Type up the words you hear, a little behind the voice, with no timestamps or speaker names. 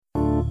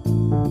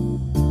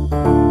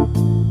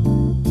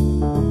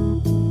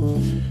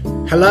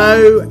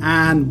Hello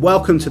and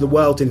welcome to The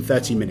World in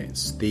 30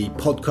 Minutes, the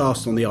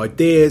podcast on the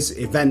ideas,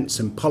 events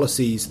and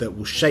policies that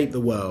will shape the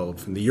world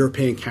from the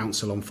European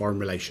Council on Foreign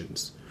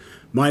Relations.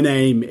 My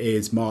name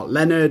is Mark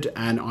Leonard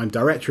and I'm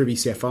Director of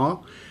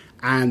ECFR,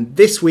 and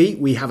this week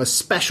we have a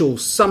special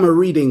summer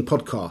reading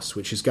podcast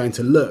which is going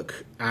to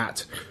look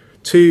at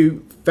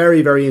two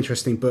very, very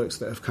interesting books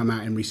that have come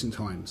out in recent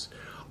times.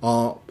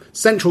 Our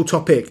central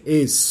topic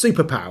is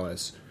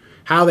superpowers,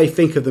 how they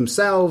think of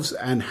themselves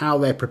and how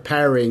they're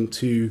preparing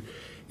to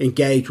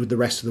engage with the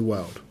rest of the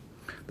world.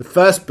 The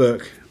first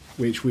book,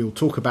 which we will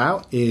talk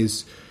about,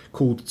 is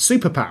called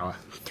Superpower,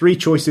 3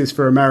 Choices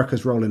for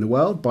America's Role in the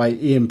World by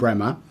Ian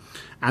Bremmer.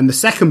 And the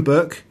second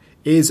book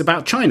is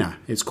about China.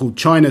 It's called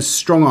China's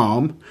Strong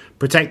Arm,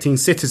 Protecting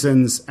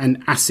Citizens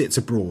and Assets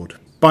Abroad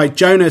by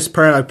Jonas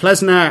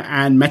Pereiro-Plesner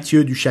and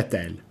Mathieu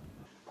Duchâtel.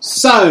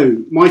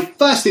 So, my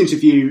first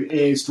interview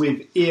is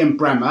with Ian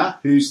Bremmer,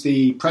 who's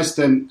the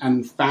president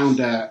and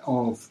founder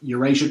of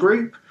Eurasia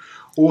Group,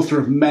 author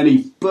of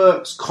many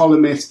books,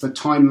 columnist for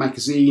Time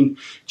magazine,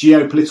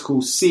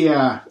 geopolitical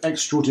seer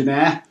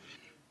extraordinaire.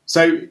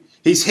 So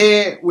he's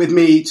here with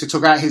me to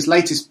talk about his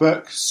latest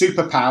book,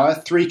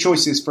 Superpower, 3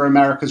 Choices for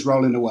America's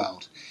Role in the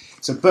World.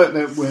 It's a book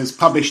that was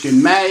published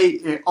in May.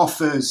 It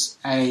offers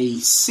a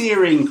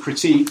searing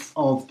critique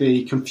of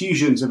the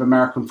confusions of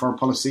American foreign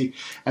policy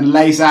and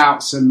lays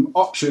out some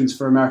options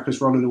for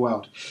America's role in the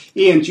world.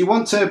 Ian, do you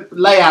want to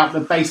lay out the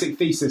basic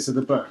thesis of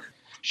the book?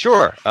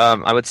 Sure.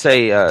 I would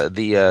say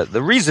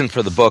the reason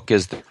for the book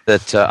is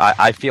that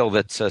I feel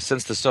that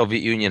since the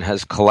Soviet Union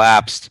has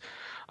collapsed,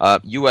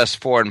 U.S.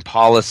 foreign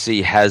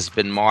policy has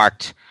been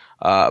marked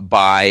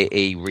by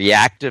a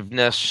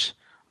reactiveness,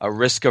 a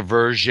risk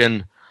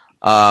aversion,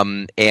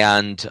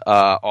 and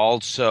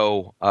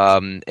also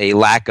a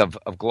lack of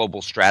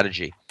global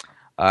strategy,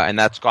 and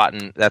that's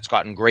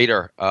gotten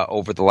greater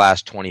over the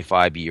last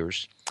 25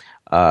 years.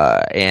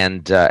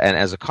 And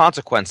as a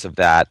consequence of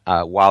that,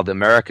 while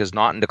America is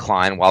not in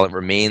decline, while it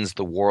remains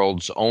the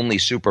world's only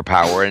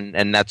superpower,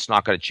 and that's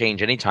not going to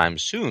change anytime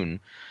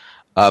soon,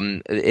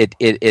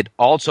 it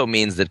also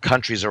means that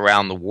countries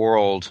around the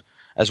world,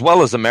 as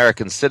well as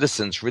American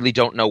citizens, really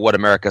don't know what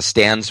America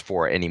stands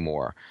for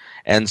anymore.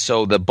 And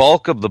so the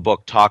bulk of the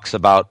book talks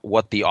about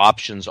what the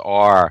options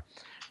are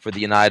for the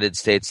United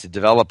States to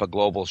develop a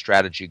global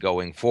strategy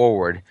going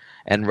forward,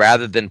 and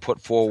rather than put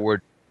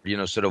forward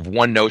sort of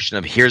one notion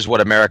of here's what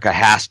America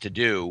has to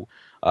do.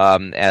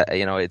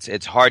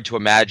 It's hard to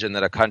imagine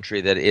that a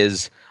country that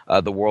is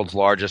the world's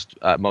largest,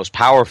 most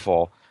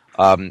powerful,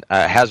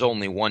 has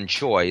only one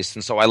choice.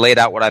 And so I laid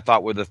out what I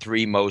thought were the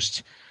 3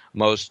 most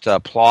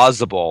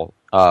plausible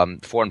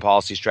foreign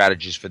policy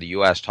strategies for the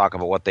U.S. Talk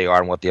about what they are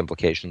and what the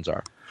implications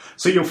are.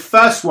 So your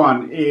first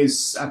one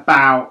is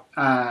about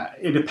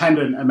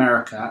independent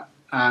America.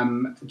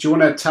 Do you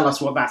want to tell us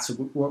what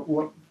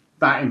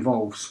that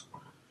involves?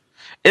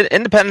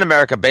 Independent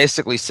America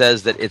basically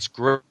says that it's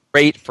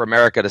great for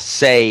America to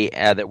say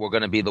that we're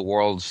going to be the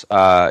world's,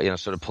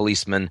 sort of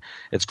policeman.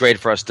 It's great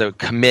for us to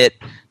commit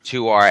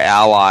to our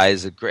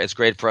allies. It's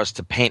great for us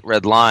to paint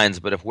red lines.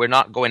 But if we're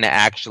not going to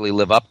actually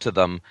live up to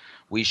them,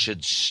 we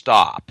should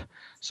stop.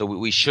 So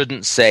we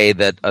shouldn't say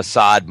that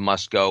Assad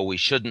must go. We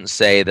shouldn't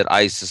say that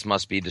ISIS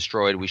must be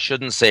destroyed. We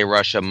shouldn't say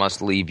Russia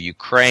must leave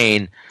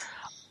Ukraine.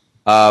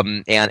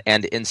 And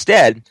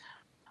instead...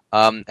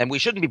 and we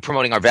shouldn't be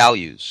promoting our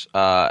values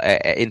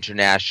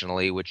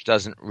internationally, which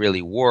doesn't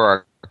really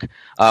work.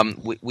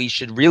 We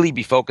should really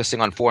be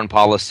focusing on foreign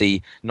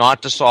policy,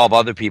 not to solve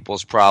other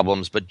people's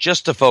problems, but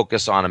just to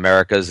focus on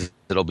America's.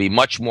 It'll be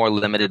much more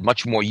limited,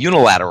 much more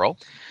unilateral.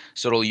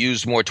 So it'll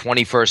use more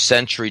 21st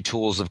century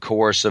tools of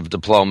coercive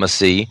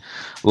diplomacy,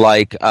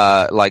 like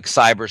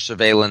cyber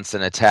surveillance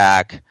and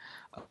attack,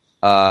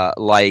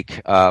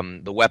 like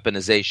the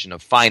weaponization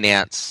of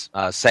finance,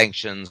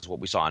 sanctions, what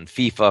we saw in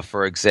FIFA,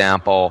 for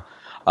example,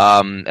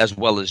 as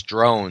well as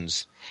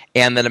drones.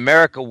 And that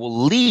America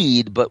will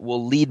lead, but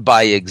will lead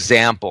by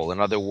example. In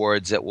other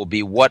words, it will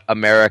be what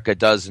America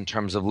does in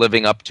terms of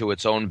living up to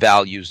its own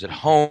values at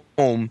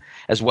home,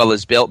 as well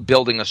as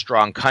building a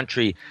strong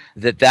country,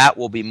 that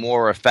will be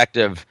more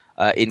effective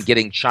in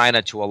getting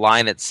China to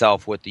align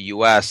itself with the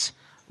U.S.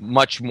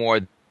 much more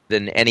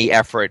than any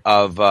effort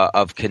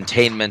of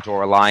containment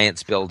or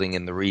alliance building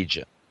in the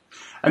region.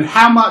 And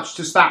how much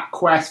does that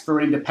quest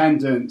for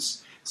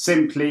independence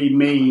simply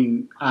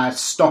mean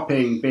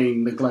stopping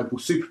being the global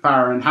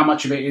superpower, and how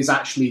much of it is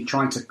actually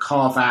trying to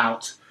carve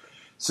out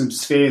some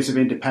spheres of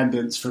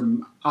independence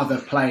from other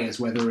players,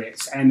 whether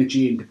it's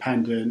energy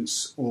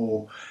independence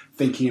or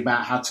thinking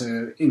about how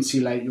to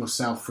insulate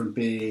yourself from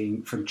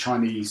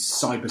Chinese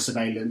cyber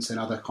surveillance and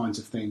other kinds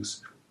of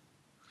things?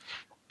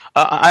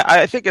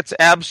 I think it's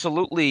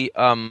absolutely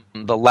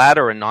the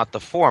latter and not the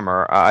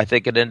former. I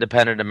think an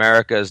independent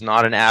America is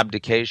not an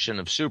abdication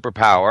of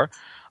superpower.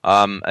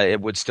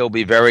 It would still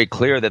be very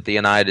clear that the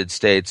United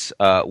States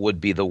would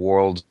be the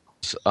world's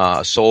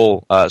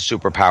sole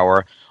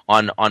superpower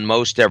on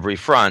most every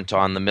front,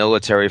 on the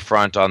military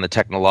front, on the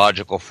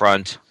technological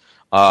front,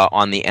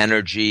 on the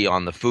energy,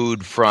 on the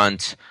food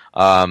front,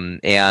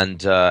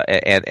 and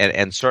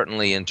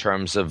certainly in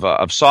terms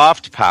of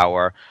soft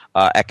power.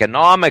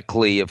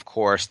 Economically, of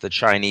course, the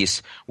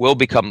Chinese will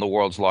become the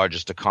world's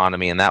largest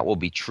economy, and that will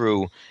be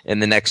true in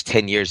the next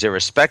 10 years,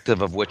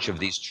 irrespective of which of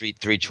these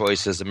three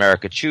choices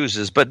America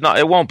chooses. But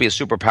it won't be a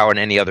superpower in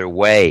any other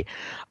way.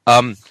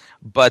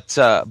 But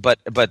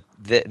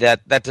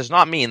that does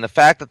not mean the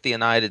fact that the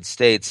United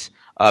States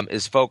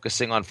is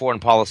focusing on foreign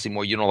policy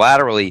more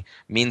unilaterally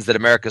means that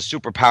America's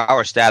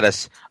superpower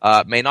status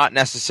may not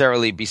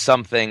necessarily be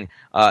something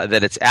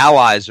that its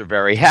allies are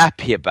very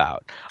happy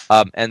about.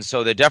 And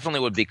so there definitely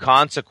would be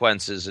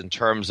consequences in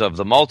terms of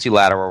the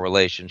multilateral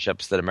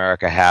relationships that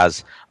America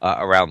has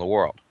around the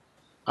world.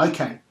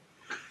 Okay.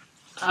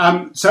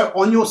 So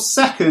on your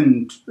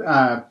second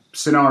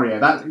scenario,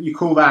 that you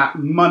call that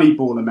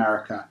Moneyball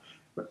America.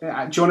 Do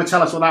you want to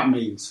tell us what that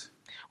means?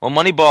 Well,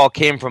 Moneyball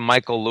came from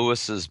Michael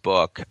Lewis's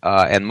book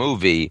and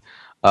movie,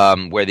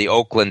 where the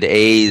Oakland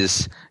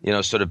A's,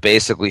 sort of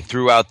basically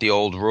threw out the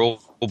old rule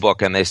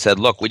book and they said,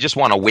 look, we just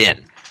want to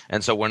win.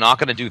 And so we're not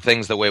going to do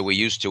things the way we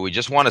used to. We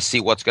just want to see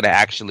what's going to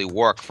actually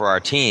work for our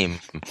team.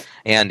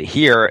 And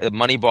here,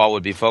 Moneyball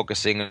would be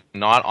focusing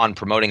not on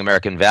promoting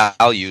American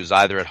values,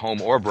 either at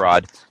home or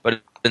abroad,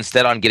 but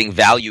instead on getting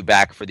value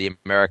back for the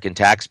American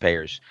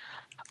taxpayers.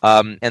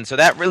 And so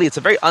that really, it's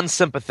a very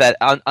unsympathetic,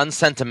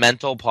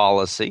 unsentimental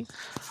policy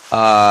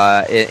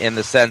in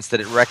the sense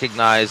that it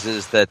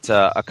recognizes that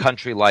a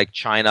country like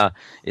China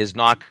is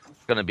not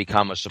going to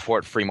become a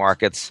support free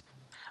markets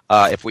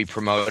if we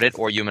promote it,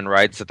 or human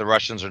rights, that the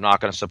Russians are not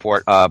going to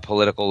support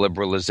political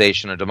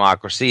liberalization or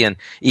democracy. And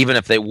even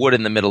if they would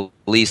in the Middle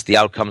East, the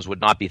outcomes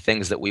would not be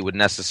things that we would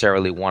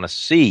necessarily want to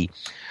see.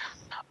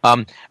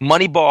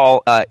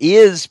 Moneyball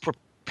is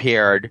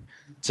prepared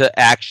to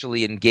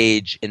actually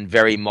engage in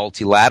very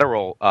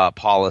multilateral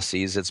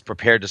policies. It's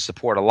prepared to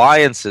support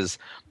alliances,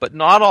 but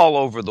not all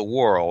over the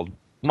world.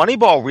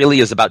 Moneyball really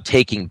is about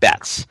taking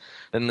bets.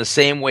 In the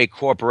same way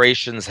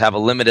corporations have a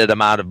limited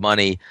amount of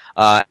money,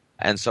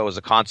 and so as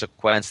a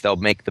consequence, they'll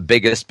make the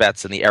biggest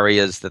bets in the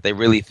areas that they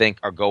really think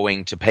are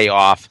going to pay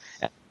off,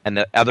 and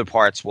the other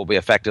parts will be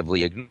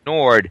effectively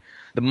ignored.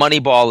 The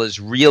Moneyball is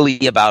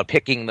really about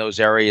picking those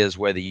areas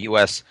where the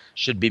U.S.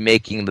 should be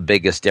making the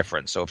biggest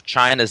difference. So if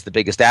China is the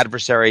biggest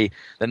adversary,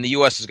 then the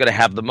U.S. is going to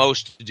have the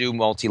most to do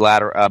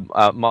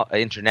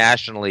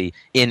internationally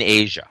in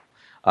Asia.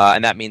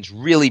 And that means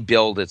really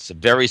build. It's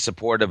very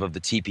supportive of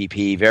the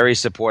TPP, very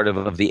supportive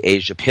of the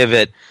Asia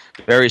pivot,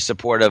 very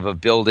supportive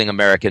of building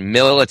American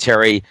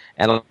military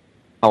and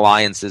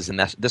alliances in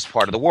this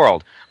part of the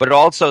world. But it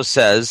also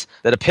says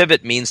that a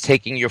pivot means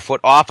taking your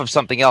foot off of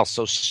something else.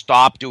 So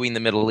stop doing the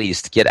Middle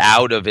East. Get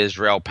out of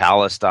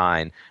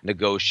Israel-Palestine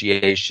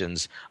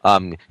negotiations.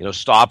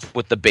 Stop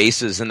with the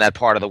bases in that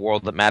part of the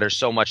world that matters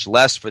so much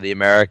less for the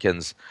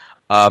Americans.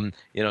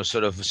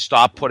 Sort of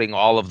stop putting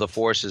all of the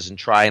forces and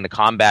trying to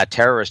combat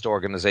terrorist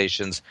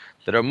organizations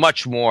that are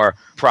much more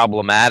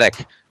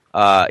problematic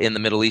in the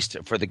Middle East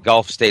for the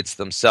Gulf states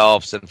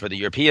themselves and for the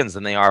Europeans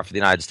than they are for the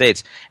United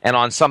States. And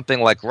on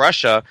something like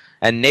Russia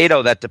and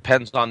NATO, that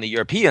depends on the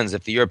Europeans.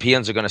 If the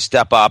Europeans are going to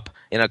step up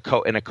in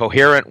a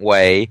coherent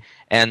way,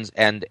 and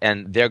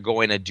they're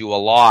going to do a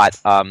lot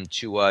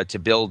to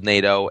build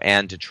NATO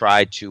and to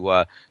try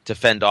to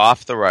fend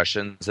off the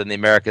Russians, and the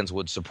Americans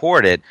would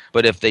support it.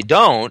 But if they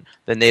don't,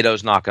 then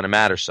NATO's not going to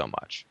matter so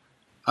much.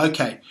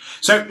 Okay,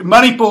 so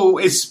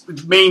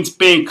Moneyball means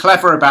being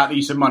clever about the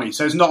use of money.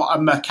 So it's not a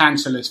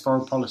mercantilist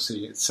foreign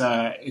policy.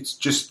 It's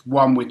just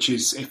one which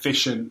is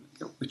efficient,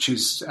 which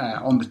is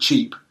on the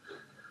cheap.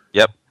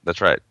 Yep,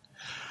 that's right.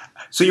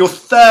 So your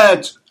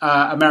third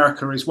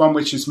America is one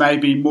which is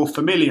maybe more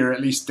familiar. At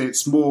least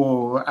it's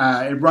more.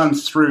 It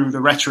runs through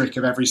the rhetoric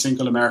of every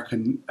single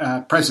American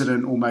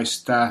president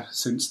almost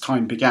since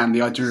time began.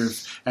 The idea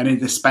of an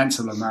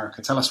indispensable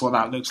America. Tell us what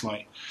that looks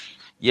like.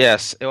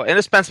 Yes,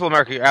 indispensable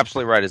America, you're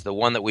absolutely right, is the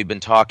one that we've been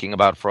talking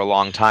about for a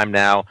long time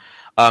now.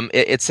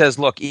 It says,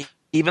 look,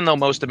 even though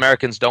most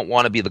Americans don't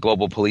want to be the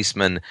global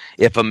policeman,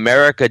 if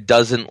America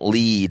doesn't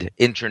lead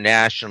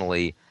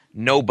internationally,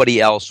 nobody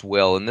else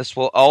will. And this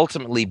will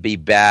ultimately be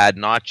bad,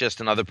 not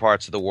just in other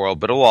parts of the world,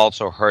 but it will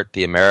also hurt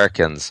the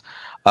Americans.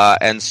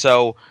 And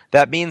so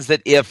that means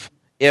that if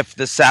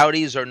the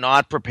Saudis are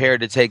not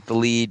prepared to take the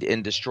lead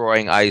in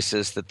destroying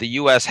ISIS, that the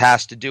U.S.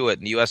 has to do it.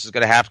 And the U.S. is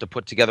going to have to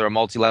put together a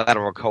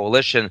multilateral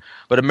coalition,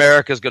 but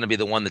America is going to be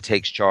the one that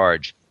takes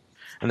charge.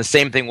 And the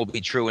same thing will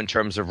be true in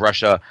terms of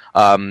Russia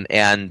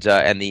and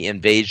the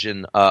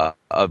invasion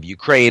of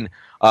Ukraine.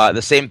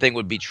 The same thing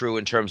would be true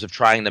in terms of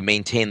trying to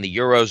maintain the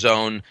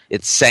Eurozone,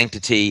 its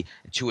sanctity,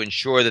 to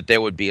ensure that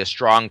there would be a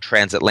strong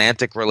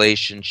transatlantic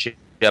relationship,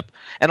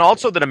 and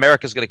also that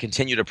America is going to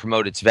continue to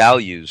promote its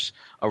values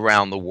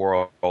around the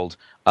world,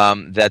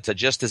 that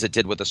just as it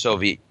did with the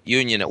Soviet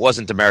Union, it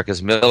wasn't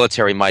America's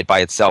military might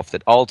by itself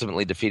that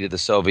ultimately defeated the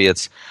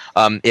Soviets.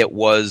 It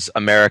was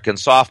American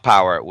soft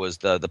power. It was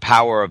the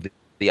power of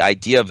the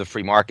idea of the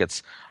free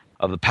markets,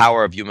 of the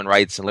power of human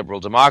rights and liberal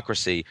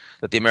democracy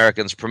that the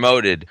Americans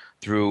promoted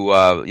through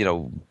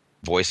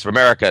Voice of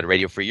America, at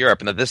Radio Free Europe,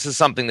 and that this is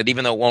something that,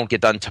 even though it won't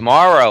get done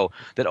tomorrow,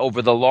 that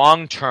over the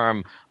long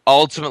term,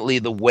 ultimately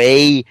the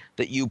way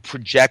that you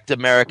project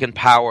American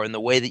power and the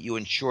way that you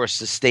ensure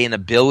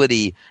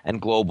sustainability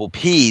and global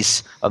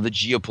peace of the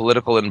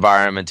geopolitical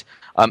environment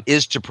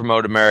is to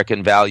promote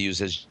American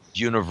values as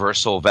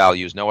universal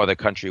values. No other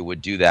country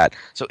would do that.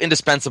 So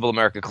indispensable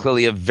America,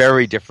 clearly a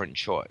very different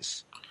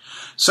choice.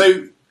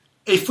 So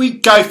if we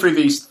go through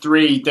these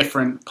three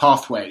different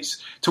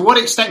pathways, to what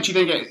extent do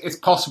you think it's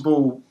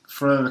possible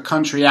for the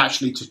country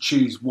actually to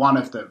choose one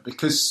of them?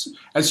 Because,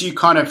 as you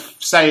kind of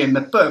say in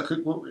the book,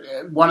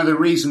 one of the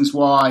reasons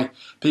why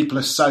people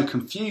are so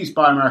confused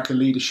by American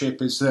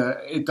leadership is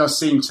that it does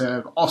seem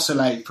to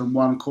oscillate from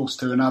one course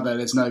to another.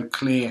 There's no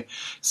clear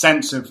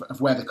sense of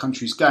where the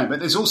country's going.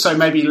 But there's also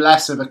maybe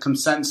less of a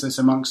consensus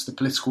amongst the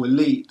political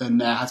elite than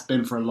there has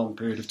been for a long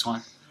period of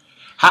time.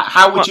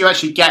 How would you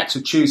actually get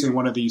to choosing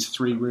one of these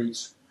three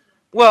routes?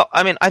 Well,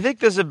 I mean, I think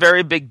there's a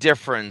very big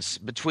difference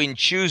between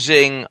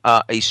choosing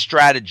a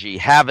strategy,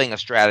 having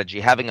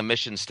a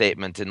mission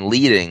statement, and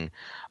leading,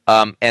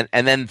 and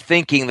then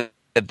thinking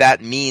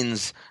that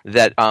means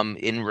that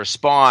in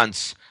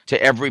response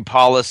to every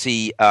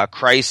policy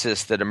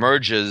crisis that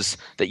emerges,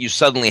 that you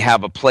suddenly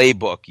have a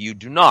playbook. You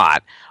do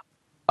not,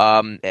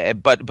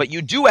 but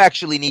you do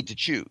actually need to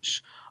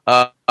choose.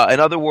 In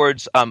other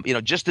words,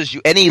 just as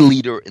any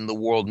leader in the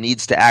world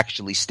needs to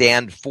actually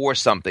stand for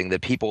something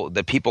that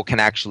people can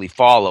actually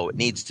follow, it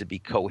needs to be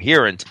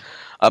coherent.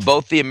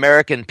 Both the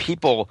American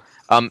people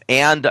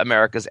and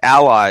America's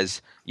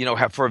allies,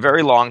 have for a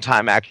very long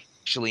time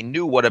actually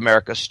knew what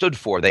America stood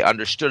for. They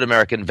understood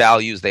American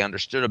values. They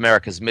understood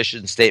America's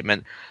mission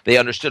statement. They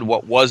understood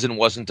what was and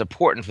wasn't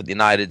important for the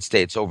United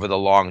States over the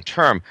long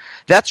term.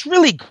 That's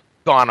really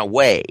gone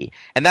away,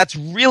 and that's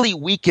really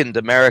weakened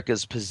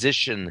America's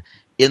position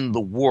in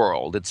the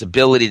world, its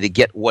ability to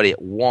get what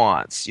it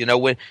wants.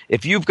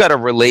 If you've got a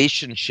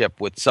relationship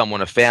with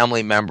someone, a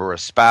family member, a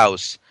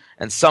spouse,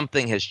 and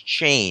something has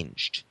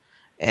changed,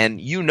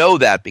 and you know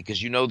that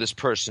because you know this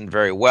person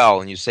very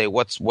well, and you say,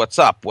 what's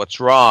up,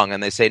 what's wrong?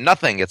 And they say,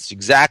 nothing, it's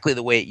exactly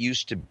the way it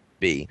used to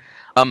be.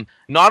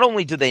 Not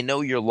only do they know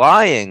you're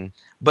lying,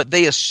 but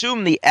they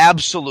assume the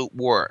absolute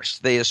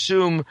worst. They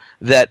assume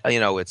that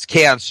it's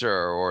cancer,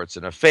 or it's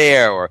an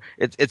affair, or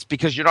it's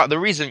because the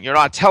reason you're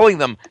not telling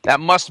them, that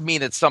must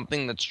mean it's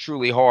something that's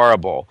truly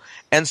horrible.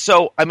 And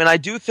so, I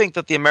do think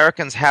that the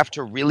Americans have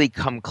to really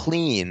come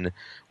clean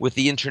with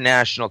the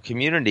international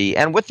community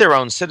and with their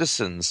own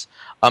citizens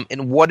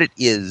in what it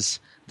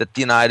is that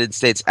the United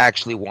States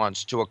actually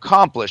wants to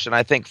accomplish. And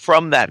I think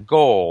from that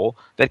goal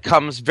that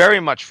comes very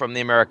much from the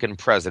American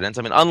president,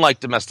 unlike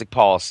domestic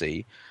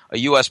policy, a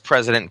U.S.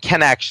 president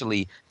can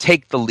actually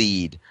take the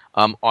lead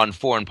on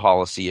foreign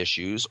policy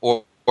issues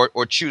or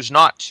choose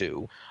not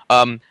to.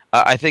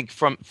 I think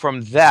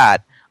from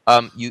that,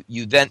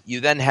 you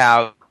then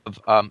have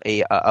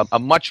a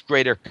much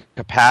greater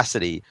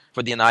capacity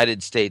for the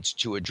United States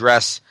to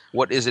address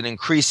what is an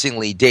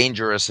increasingly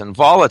dangerous and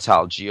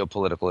volatile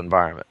geopolitical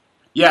environment.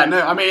 Yeah,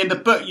 no, in the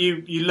book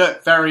you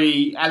look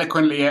very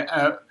eloquently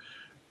at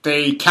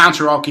the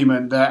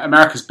counter-argument that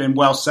America's been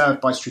well served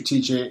by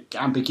strategic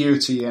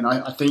ambiguity, and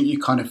I think you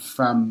kind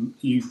of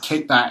you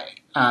kick that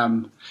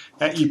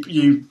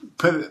you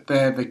put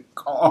the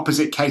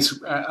opposite case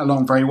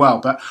along very well.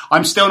 But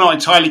I'm still not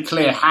entirely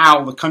clear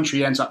how the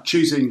country ends up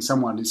choosing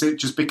someone. Is it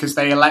just because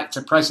they elect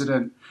a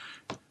president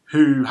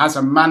who has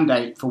a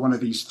mandate for one of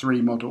these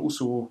three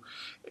models, or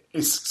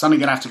is something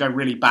going to have to go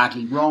really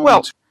badly wrong?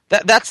 Well,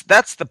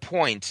 That's the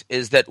point,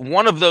 is that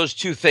one of those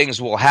two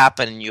things will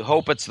happen, and you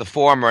hope it's the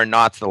former and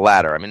not the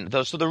latter.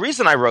 So the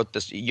reason I wrote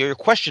this, your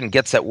question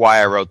gets at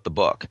why I wrote the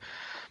book,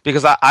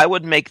 because I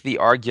would make the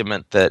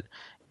argument that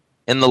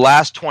in the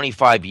last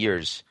 25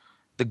 years,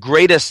 the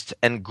greatest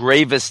and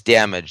gravest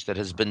damage that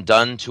has been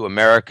done to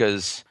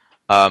America's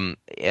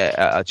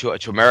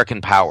to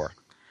American power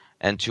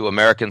and to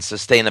American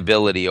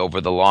sustainability over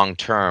the long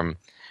term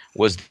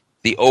was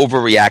the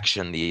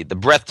overreaction, the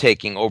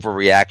breathtaking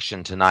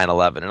overreaction to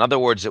 9/11. In other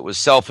words, it was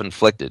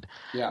self-inflicted.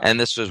 Yeah.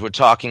 And we're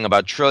talking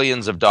about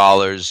trillions of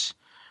dollars.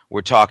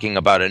 We're talking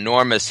about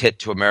enormous hit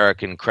to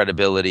American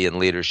credibility and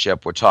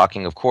leadership. We're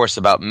talking, of course,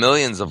 about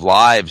millions of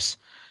lives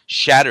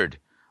shattered,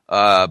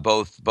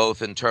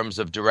 both in terms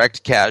of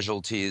direct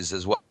casualties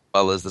as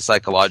well as the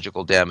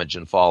psychological damage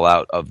and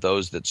fallout of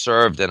those that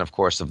served, and of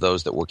course of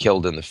those that were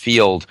killed in the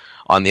field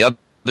on the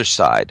other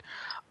side.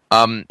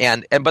 But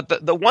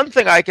the one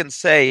thing I can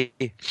say,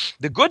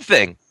 the good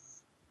thing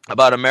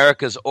about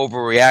America's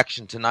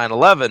overreaction to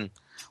 9/11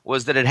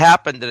 was that it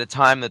happened at a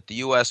time that the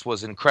U.S.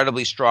 was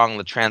incredibly strong.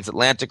 The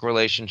transatlantic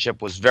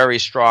relationship was very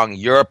strong.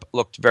 Europe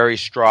looked very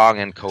strong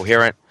and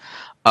coherent.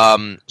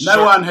 No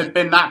one had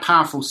been that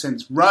powerful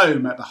since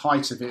Rome at the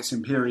height of its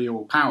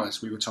imperial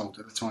powers, we were told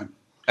at the time.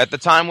 At the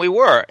time we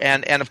were.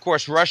 And of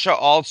course, Russia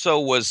also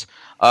was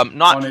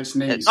not on its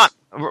knees.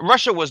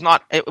 Russia was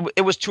not,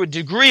 it was to a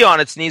degree on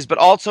its knees, but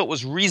also it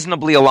was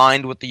reasonably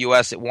aligned with the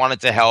U.S. It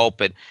wanted to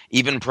help. It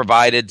even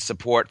provided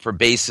support for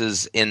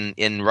bases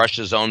in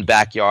Russia's own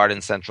backyard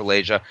in Central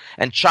Asia.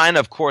 And China,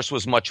 of course,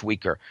 was much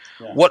weaker.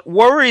 Yeah. What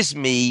worries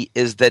me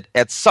is that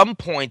at some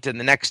point in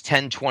the next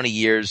 10, 20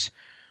 years,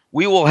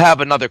 we will have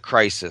another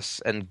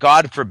crisis. And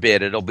God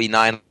forbid it'll be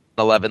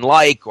 9/11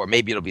 like, or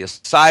maybe it'll be a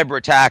cyber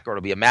attack, or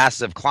it'll be a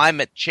massive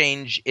climate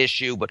change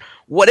issue. But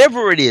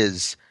whatever it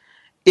is,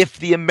 if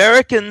the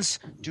Americans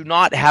do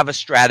not have a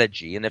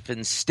strategy, and if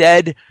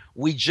instead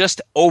we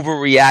just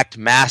overreact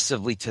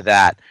massively to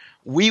that,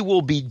 we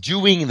will be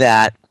doing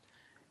that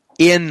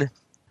in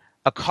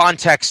a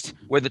context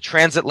where the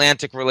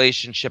transatlantic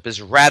relationship is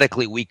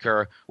radically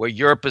weaker, where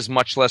Europe is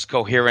much less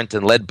coherent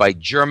and led by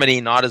Germany,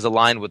 not as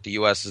aligned with the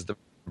U.S. as the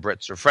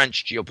Brits or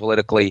French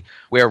geopolitically,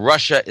 where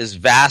Russia is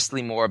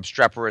vastly more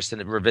obstreperous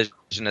and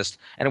revisionist,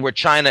 and where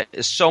China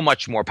is so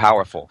much more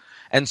powerful.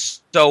 And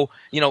so,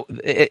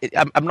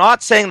 I'm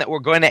not saying that we're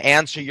going to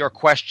answer your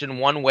question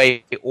one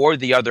way or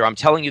the other. I'm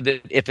telling you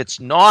that if it's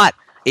not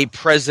a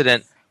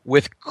president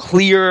with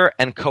clear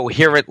and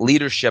coherent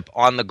leadership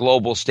on the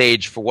global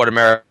stage for what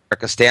America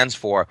stands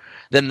for,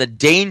 then the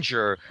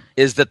danger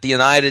is that the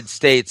United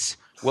States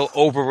will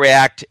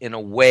overreact in a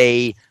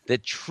way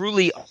that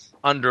truly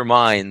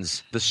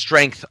undermines the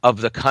strength of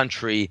the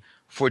country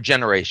for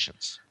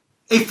generations.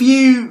 If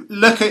you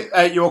look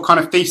at your kind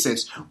of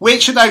thesis,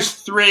 which of those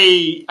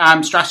three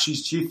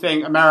strategies do you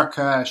think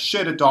America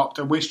should adopt,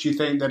 and which do you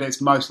think that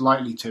it's most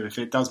likely to, if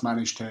it does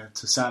manage to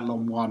settle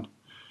on one?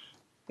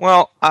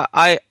 Well,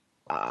 I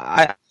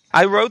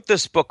wrote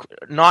this book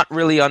not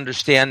really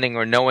understanding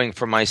or knowing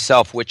for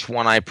myself which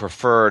one I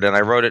preferred, and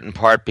I wrote it in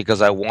part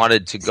because I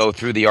wanted to go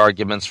through the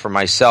arguments for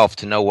myself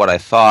to know what I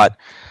thought.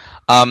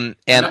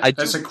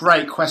 That's a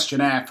great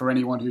questionnaire for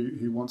anyone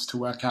who wants to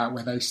work out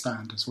where they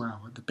stand as well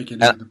at the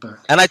beginning of the book.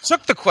 And I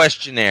took the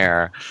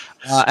questionnaire,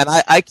 and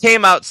I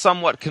came out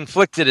somewhat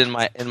conflicted in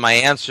my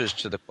answers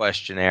to the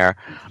questionnaire,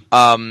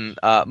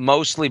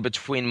 mostly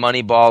between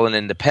Moneyball and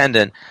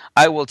Independent.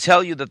 I will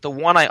tell you that the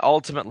one I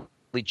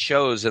ultimately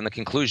chose in the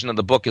conclusion of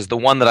the book is the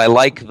one that I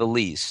like the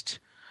least,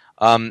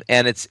 and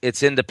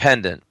it's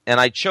Independent. And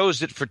I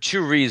chose it for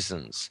two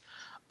reasons.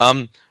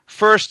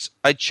 First,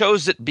 I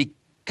chose it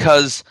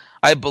because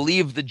I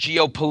believe the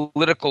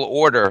geopolitical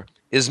order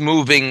is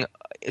moving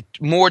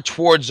more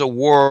towards a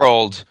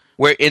world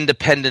where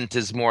independent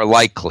is more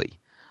likely.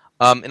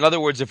 In other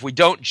words, if we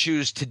don't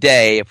choose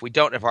today,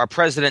 if our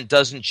president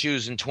doesn't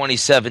choose in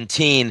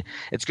 2017,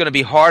 it's going to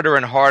be harder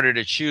and harder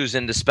to choose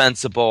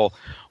indispensable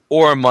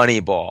or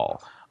Moneyball.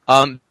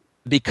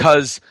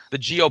 Because the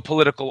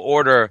geopolitical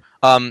order,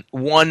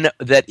 one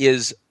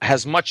that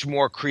has much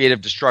more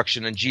creative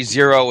destruction, and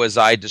G0 as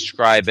I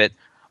describe it,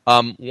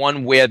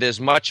 one where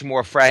there's much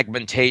more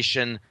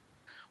fragmentation,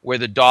 where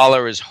the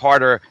dollar is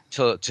harder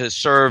to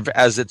serve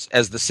as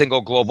the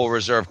single global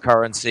reserve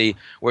currency,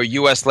 where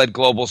U.S.-led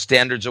global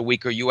standards are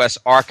weaker, U.S.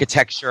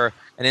 architecture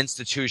and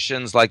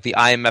institutions like the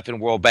IMF and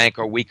World Bank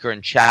are weaker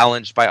and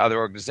challenged by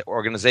other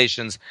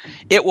organizations.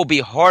 It will be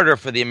harder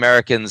for the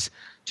Americans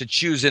to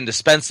choose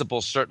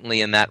indispensable,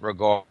 certainly in that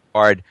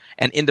regard,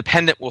 and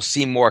independent will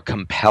seem more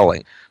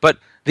compelling. But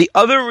the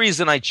other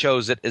reason I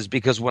chose it is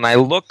because when I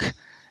look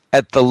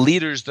at the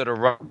leaders that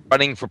are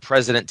running for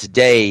president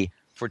today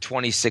for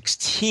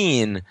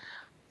 2016,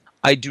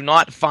 I do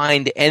not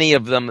find any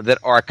of them that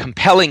are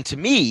compelling to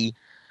me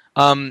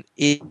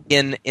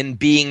in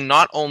being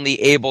not only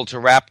able to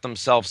wrap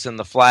themselves in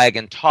the flag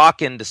and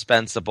talk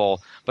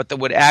indispensable, but that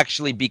would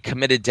actually be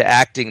committed to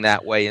acting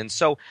that way. And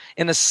so,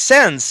 in a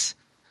sense,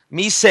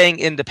 me saying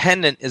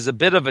independent is a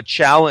bit of a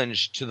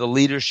challenge to the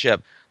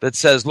leadership that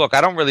says, look,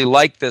 I don't really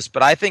like this,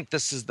 but I think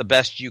this is the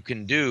best you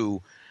can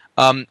do.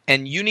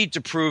 And you need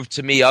to prove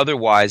to me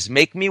otherwise.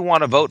 Make me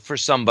want to vote for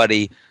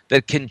somebody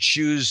that can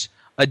choose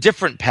a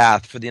different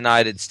path for the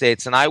United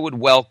States, and I would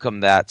welcome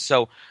that.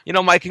 So,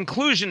 my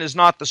conclusion is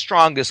not the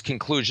strongest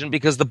conclusion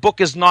because the book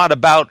is not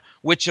about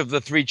which of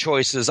the three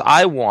choices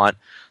I want.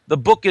 The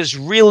book is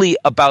really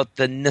about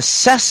the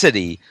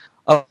necessity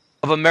of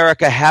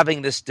America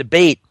having this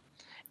debate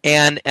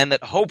and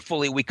that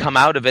hopefully we come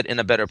out of it in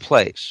a better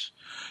place.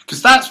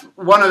 Because that's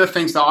one of the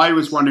things that I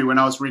was wondering when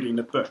I was reading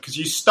the book. Because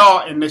you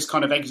start in this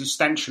kind of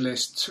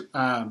existentialist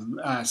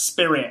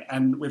spirit,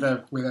 and with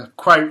a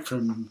quote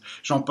from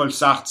Jean-Paul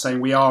Sartre saying,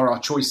 "We are our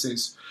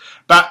choices."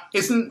 But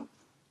is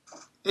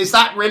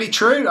that really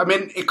true? I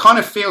mean, it kind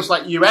of feels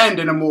like you end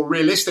in a more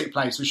realistic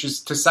place, which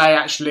is to say,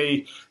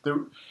 actually,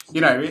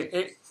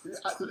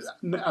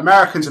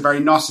 Americans are very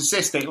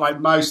narcissistic,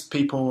 like most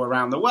people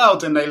around the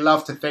world, and they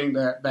love to think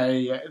that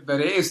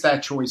it is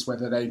their choice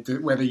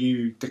whether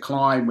you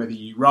decline, whether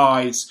you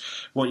rise,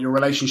 what your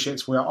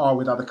relationships are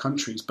with other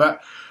countries.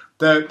 But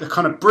the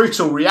kind of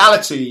brutal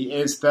reality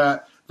is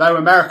that though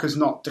America's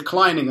not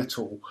declining at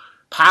all,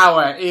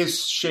 power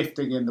is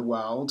shifting in the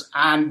world,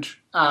 and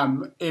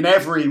in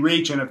every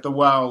region of the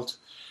world,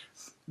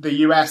 the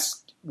US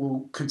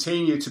will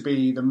continue to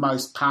be the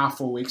most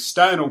powerful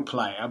external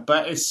player,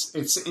 but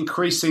it's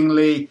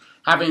increasingly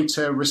having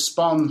to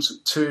respond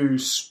to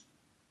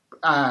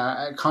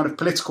a kind of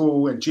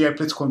political and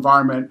geopolitical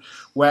environment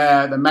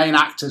where the main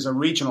actors are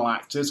regional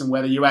actors and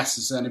where the US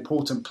is an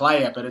important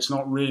player, but it's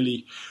not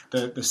really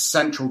the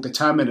central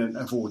determinant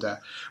of order,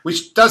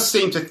 which does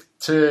seem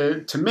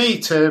to me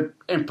to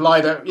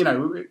imply that, you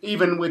know,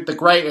 even with the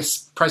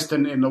greatest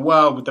president in the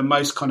world with the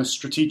most kind of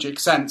strategic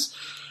sense,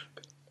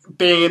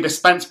 being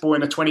indispensable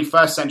in the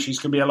 21st century is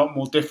going to be a lot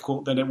more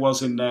difficult than it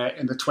was in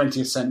the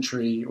 20th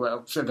century,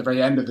 well, at the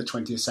very end of the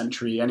 20th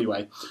century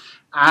anyway.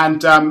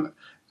 And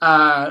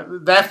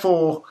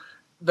therefore,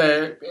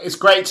 it's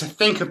great to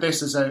think of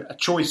this as a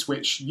choice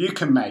which you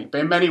can make,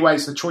 but in many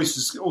ways the choice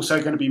is also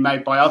going to be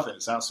made by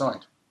others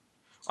outside.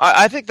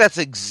 I think that's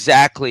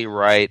exactly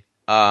right,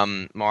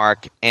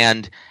 Mark.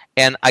 And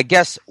I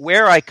guess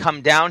where I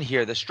come down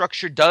here, the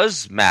structure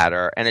does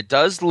matter, and it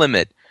does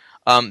limit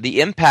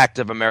the impact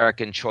of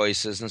American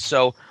choices. And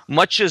so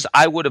much as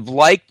I would have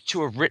liked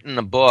to have written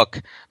a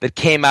book that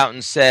came out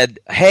and said,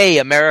 hey,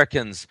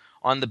 Americans,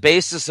 on the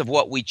basis of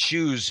what we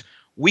choose,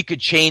 we could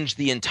change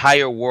the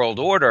entire world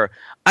order,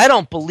 I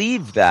don't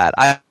believe that.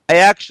 I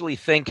actually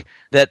think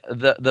that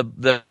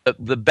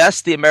the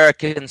best the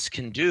Americans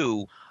can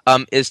do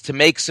is to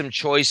make some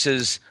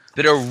choices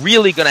that are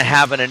really going to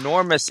have an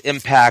enormous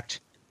impact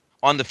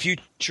on the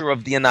future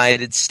of the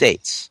United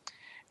States.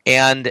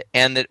 And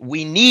that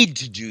we need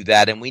to do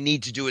that, and we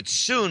need to do it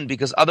soon,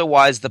 because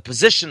otherwise the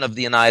position of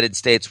the United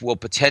States will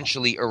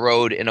potentially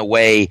erode in a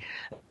way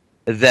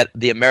that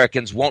the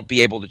Americans won't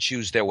be able to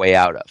choose their way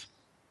out of.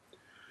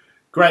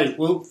 Great.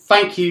 Well,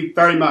 thank you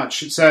very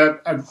much. It's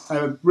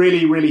a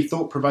really, really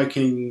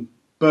thought-provoking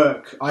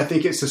book. I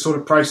think it's the sort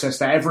of process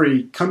that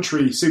every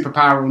country,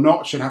 superpower or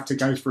not, should have to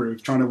go through,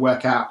 trying to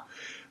work out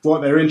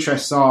what their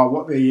interests are,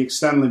 what the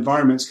external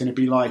environment's going to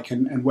be like,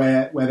 and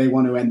where they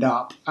want to end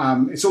up.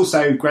 It's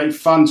also great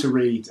fun to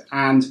read,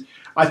 and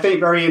I think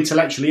very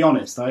intellectually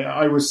honest.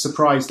 I was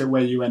surprised at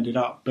where you ended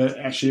up, but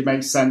actually it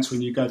makes sense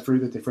when you go through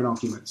the different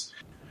arguments.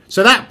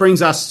 So that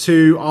brings us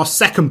to our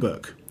second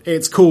book.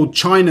 It's called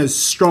China's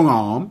Strong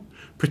Arm,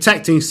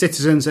 Protecting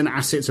Citizens and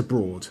Assets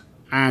Abroad.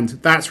 And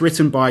that's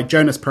written by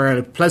Jonas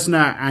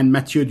Perello-Plesner and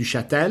Mathieu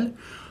Duchâtel.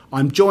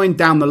 I'm joined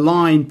down the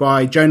line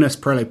by Jonas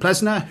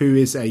Perello-Plesner, who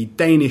is a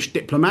Danish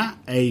diplomat,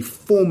 a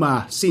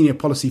former senior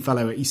policy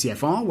fellow at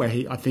ECFR, where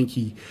I think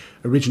he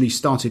originally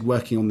started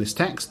working on this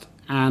text.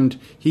 And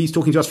he's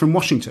talking to us from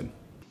Washington.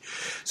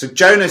 So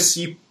Jonas,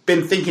 you've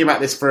been thinking about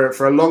this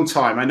for a long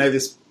time. I know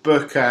this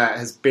book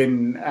has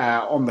been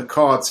on the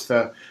cards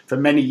for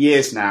many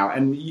years now.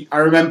 And I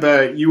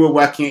remember you were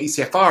working at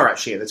ECFR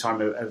actually at the time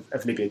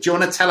of Libya. Do you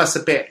want to tell us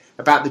a bit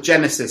about the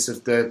genesis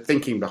of the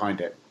thinking behind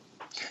it?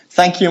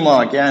 Thank you,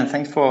 Mark. Yeah, and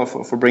thanks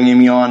for bringing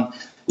me on.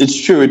 It's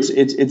true.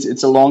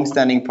 It's a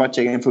long-standing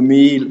project, and for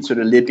me, sort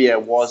of Libya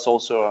was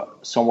also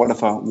somewhat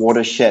of a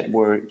watershed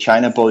where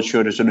China both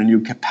showed a sort of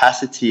new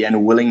capacity and a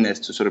willingness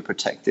to sort of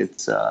protect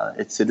its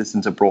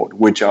citizens abroad,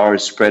 which are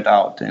spread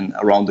out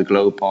around the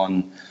globe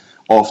on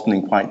often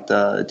in quite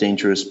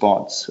dangerous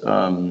spots.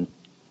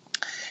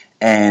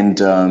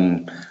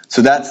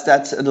 So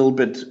that's a little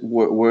bit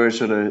where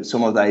sort of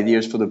some of the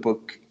ideas for the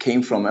book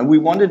came from. And we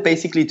wanted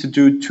basically to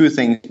do two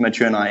things,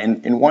 Mathieu and I.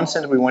 In one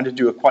sense, we wanted to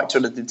do a quite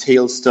sort of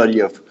detailed study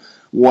of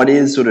what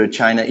is sort of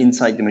China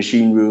inside the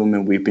machine room.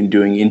 And we've been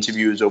doing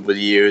interviews over the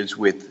years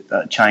with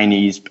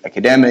Chinese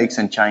academics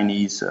and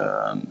Chinese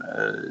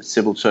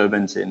civil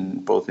servants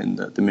both in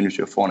the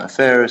Ministry of Foreign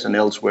Affairs and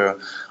elsewhere,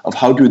 of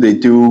how do they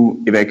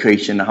do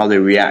evacuation, how they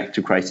react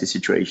to crisis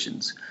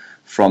situations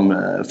from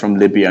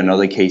Libya and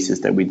other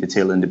cases that we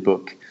detail in the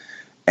book.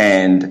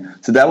 And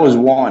so that was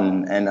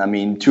one. And I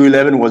mean,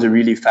 2011 was a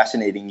really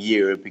fascinating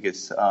year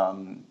because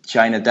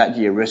China that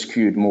year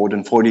rescued more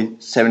than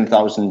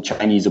 47,000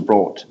 Chinese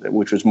abroad,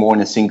 which was more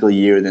in a single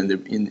year than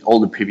in all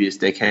the previous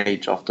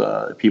decades of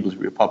the People's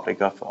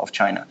Republic of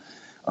China.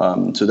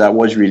 So that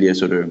was really a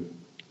sort of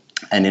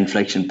an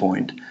inflection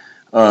point.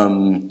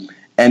 And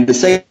the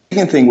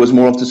second thing was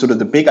more of the sort of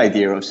the big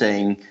idea of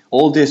saying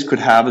all this could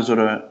have a sort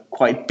of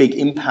quite big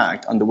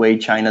impact on the way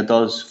China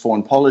does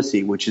foreign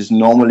policy, which is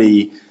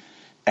normally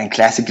and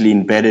classically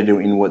embedded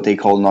in what they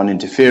call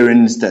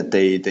non-interference, that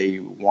they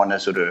want to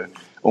sort of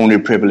only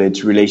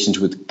privilege relations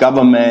with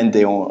government.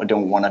 They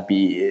don't want to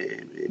be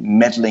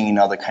meddling in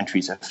other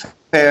countries'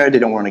 affairs. They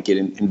don't want to get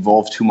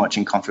involved too much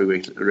in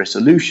conflict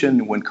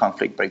resolution when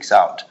conflict breaks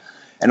out.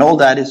 And all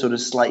that is sort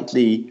of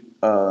slightly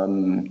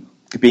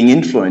being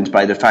influenced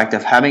by the fact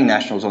of having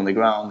nationals on the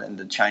ground, and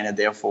that China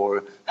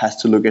therefore has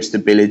to look at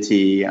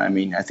stability. I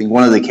mean, I think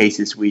one of the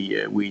cases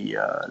we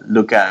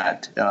look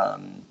at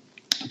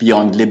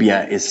beyond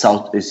Libya is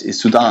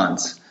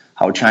Sudan's,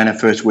 how China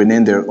first went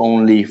in there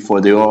only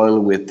for the oil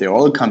with their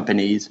oil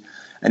companies,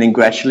 and then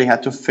gradually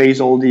had to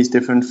face all these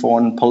different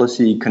foreign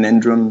policy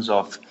conundrums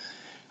of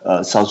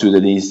South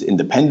Sudanese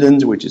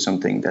independence, which is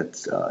something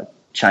that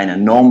China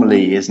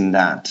normally isn't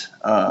that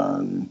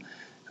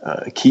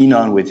keen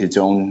on, with its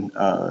own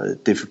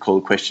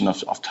difficult question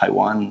of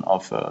Taiwan,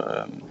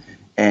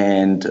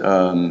 and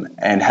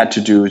had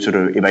to do sort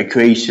of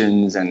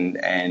evacuations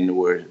and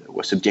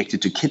were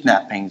subjected to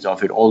kidnappings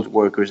of it, all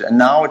workers. And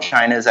now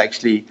China is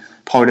actually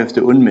part of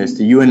the UNMISS,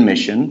 the UN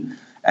mission,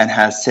 and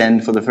has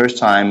sent for the first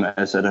time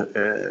as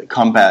a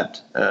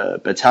combat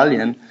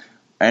battalion,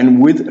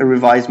 and with a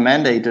revised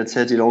mandate that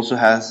says it also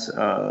has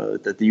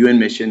that the UN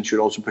mission should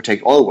also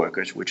protect oil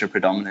workers, which are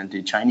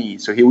predominantly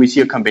Chinese. So here we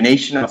see a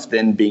combination of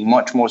then being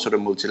much more sort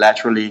of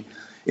multilaterally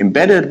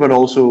embedded, but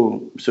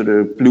also sort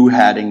of blue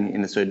hatting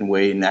in a certain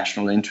way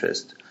national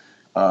interest.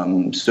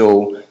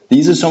 So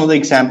these are some of the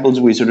examples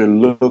we sort of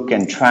look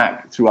and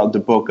track throughout the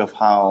book of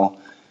how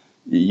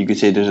you could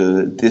say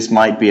this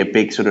might be a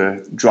big sort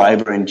of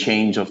driver and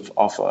change of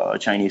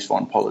Chinese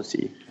foreign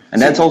policy.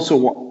 And that's also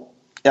what,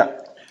 yeah.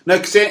 No,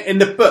 because in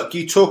the book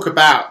you talk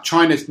about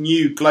China's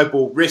new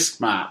global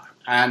risk map,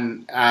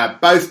 and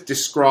both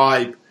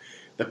describe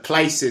the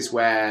places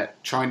where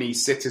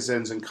Chinese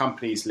citizens and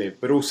companies live,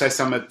 but also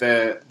some of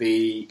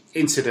the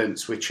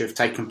incidents which have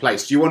taken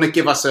place. Do you want to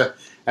give us a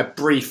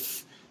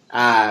brief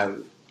audio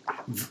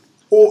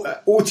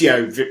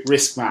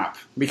risk map?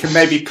 We can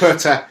maybe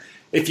put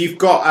if you've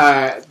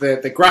got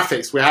the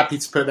graphics, we're happy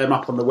to put them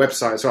up on the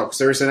website as well, because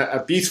there is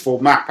a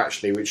beautiful map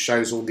actually which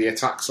shows all the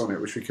attacks on it,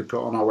 which we could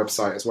put on our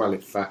website as well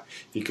if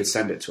you could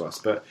send it to us.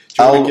 But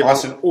do you want to give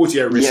us an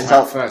audio risk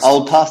map first?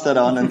 I'll pass that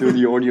on and do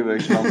the audio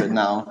version of it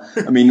now.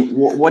 I mean,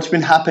 what's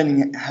been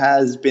happening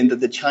has been that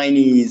the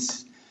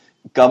Chinese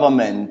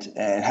government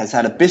has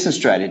had a business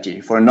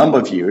strategy for a number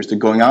of years, the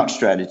going out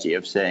strategy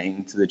of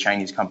saying to the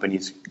Chinese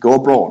companies, go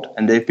abroad.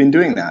 And they've been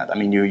doing that. I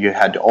mean, you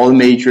had oil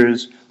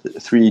majors,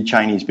 3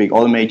 Chinese big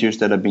oil majors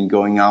that have been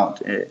going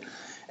out,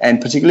 and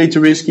particularly to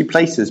risky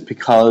places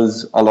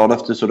because a lot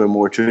of the sort of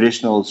more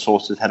traditional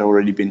sources had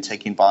already been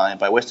taken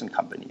by Western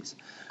companies.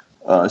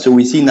 So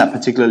we've seen that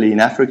particularly in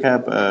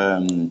Africa,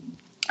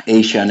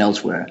 Asia, and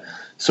elsewhere.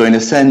 So in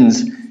a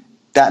sense,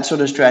 that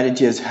sort of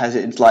strategy has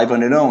its life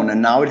on its own,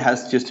 and now it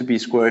has just to be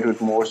squared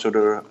with more sort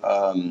of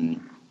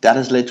that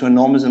has led to an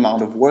enormous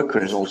amount of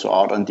workers also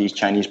out on these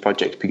Chinese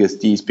projects, because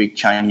these big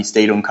Chinese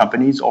state-owned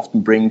companies often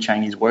bring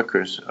Chinese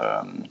workers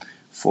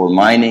for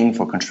mining,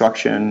 for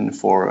construction,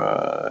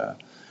 for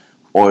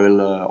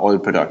oil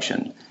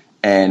production.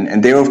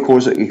 And they're, of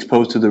course,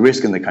 exposed to the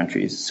risk in the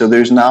countries. So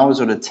there's now a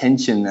sort of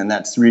tension, and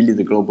that's really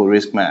the global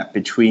risk map,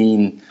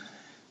 between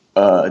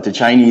the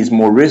Chinese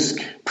more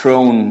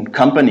risk-prone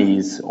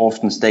companies,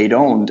 often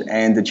state-owned,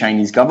 and the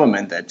Chinese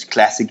government that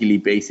classically,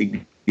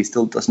 basically,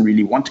 still doesn't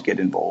really want to get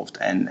involved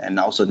and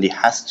now suddenly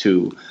has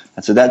to.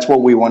 And so that's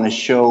what we want to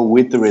show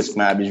with the risk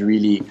map, is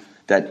really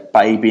that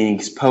by being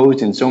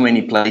exposed in so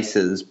many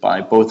places, by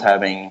both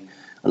having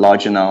a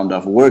large amount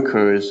of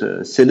workers,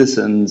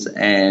 citizens,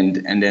 and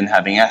then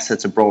having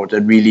assets abroad,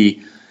 that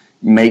really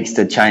makes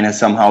that China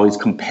somehow is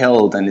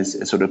compelled and is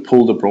sort of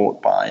pulled abroad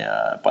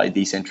by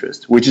these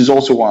interests, which is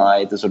also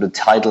why the sort of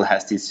title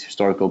has these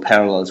historical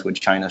parallels with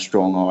China's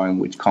strong arm,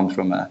 which comes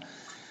from a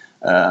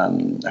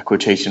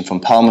quotation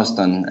from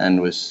Palmerston,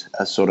 and was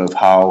a sort of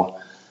how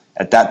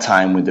at that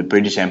time when the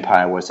British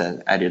Empire was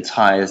at its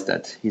highest,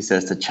 that he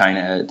says that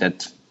China,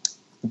 that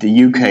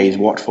the UK's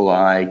watchful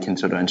eye can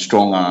sort of, and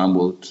strong arm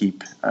will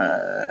keep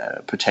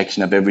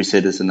protection of every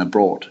citizen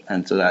abroad.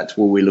 And so that's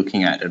what we're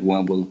looking at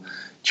when will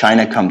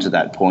China come to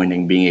that point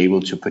in being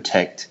able to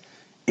protect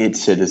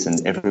its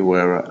citizens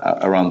everywhere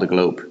around the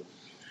globe.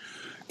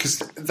 Because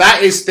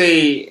that is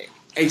the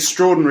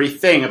extraordinary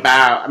thing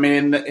about, I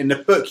mean, in the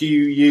book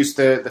you use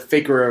the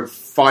figure of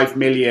 5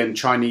 million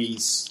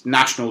Chinese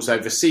nationals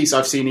overseas.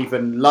 I've seen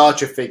even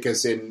larger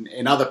figures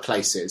in other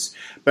places,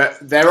 but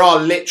there are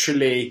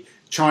literally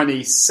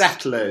Chinese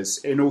settlers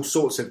in all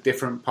sorts of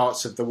different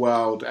parts of the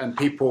world, and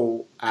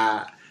people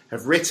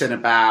have written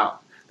about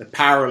the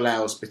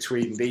parallels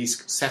between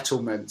these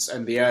settlements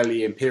and the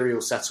early imperial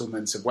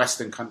settlements of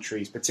Western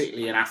countries,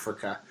 particularly in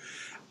Africa.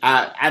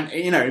 And,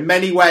 you know, in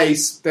many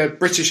ways, the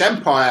British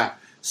Empire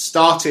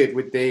started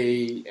with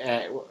the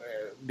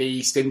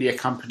East India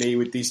Company,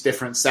 with these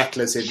different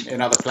settlers in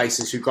other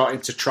places who got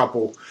into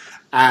trouble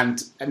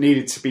and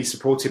needed to be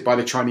supported by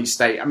the Chinese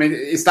state. I mean,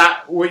 is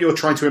that what you're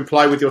trying to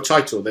imply with your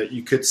title, that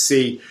you could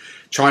see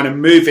China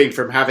moving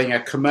from having a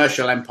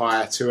commercial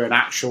empire to an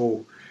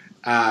actual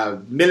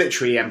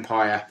military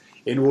empire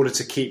in order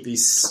to keep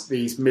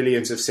these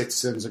millions of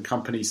citizens and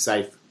companies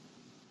safe?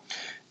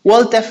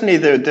 Well,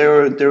 definitely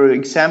there are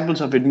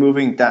examples of it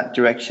moving that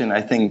direction.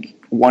 I think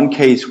one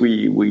case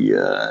we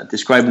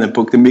describe in the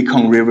book, the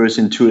Mekong Rivers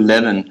in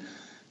 2011,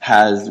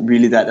 has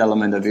really that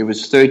element of it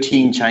was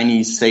 13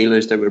 Chinese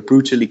sailors that were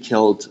brutally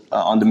killed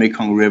on the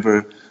Mekong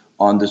River,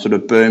 on the sort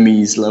of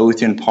Burmese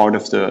Laotian part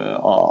of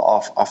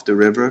the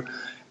river,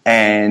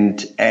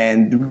 and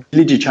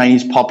really the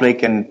Chinese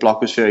public and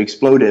blogosphere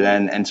exploded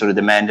and sort of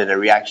demanded a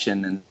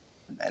reaction,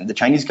 and the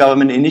Chinese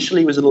government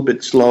initially was a little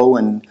bit slow,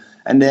 and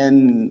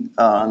then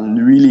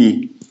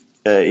really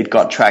it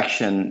got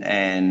traction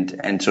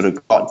and sort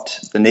of got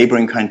the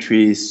neighboring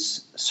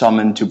countries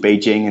summoned to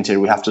Beijing and said,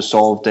 we have to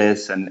solve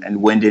this,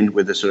 and went in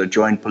with a sort of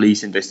joint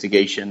police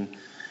investigation,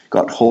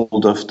 got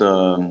hold of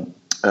the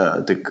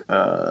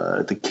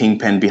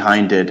kingpin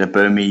behind it, a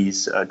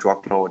Burmese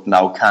drug lord,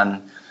 Now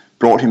Khan,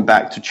 brought him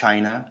back to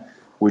China,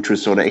 which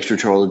was sort of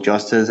extraterritorial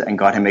justice, and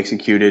got him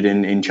executed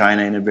in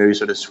China in a very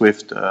sort of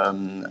swift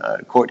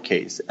court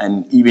case.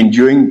 And even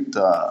during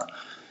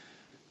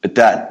at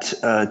that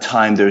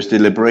time, there's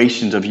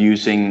deliberations of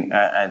using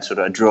a sort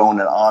of a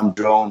drone, an armed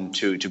drone,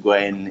 to go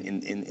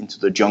into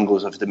the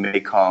jungles of the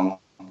Mekong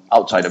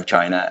outside of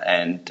China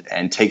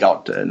and take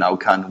out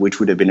Naukan,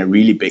 which would have been a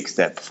really big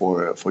step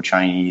for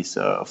Chinese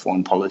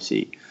foreign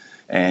policy.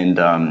 And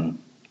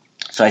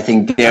so I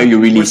think there you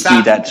really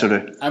see that sort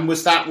of. And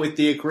was that with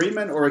the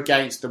agreement or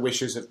against the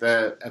wishes of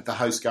the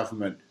host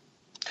government?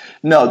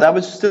 No, that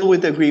was still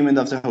with the agreement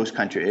of the host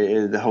country,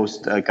 the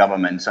host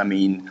governments. I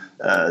mean,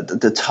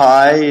 the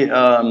Thai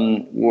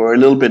were a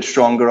little bit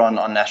stronger on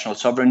national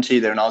sovereignty.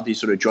 There are now these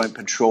sort of joint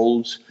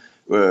patrols,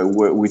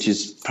 which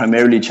is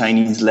primarily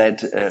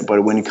Chinese-led.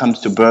 But when it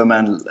comes to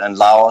Burma and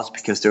Laos,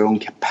 because their own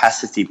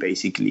capacity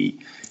basically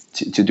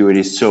to do it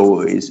is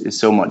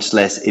so much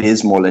less, it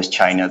is more or less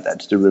China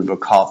that's the river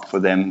cop for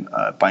them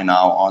by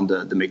now on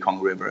the Mekong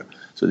River.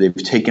 So they've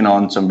taken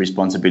on some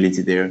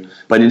responsibility there,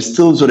 but it's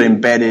still sort of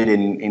embedded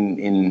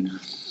in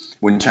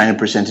when China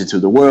presented to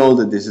the world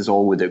that this is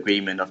all with the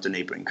agreement of the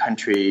neighboring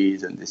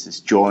countries, and this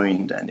is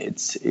joint and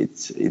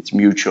it's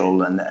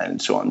mutual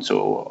and so on.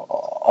 So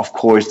of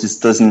course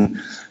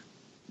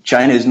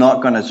China is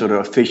not going to sort of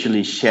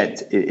officially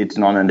shed its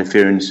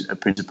non-interference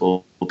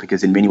principle,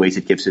 because in many ways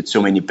it gives it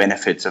so many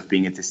benefits of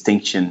being a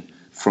distinction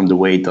from the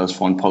way it does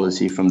foreign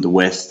policy from the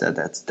West,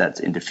 that's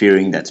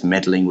interfering, that's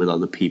meddling with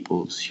other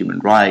people's human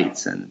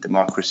rights and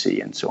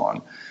democracy and so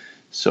on.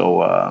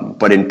 So,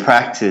 but in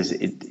practice,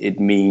 it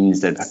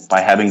means that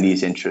by having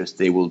these interests,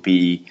 they will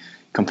be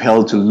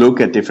compelled to look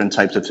at different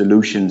types of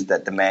solutions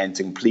that demand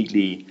a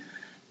completely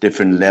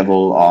different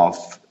level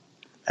of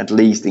at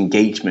least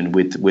engagement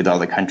with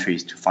other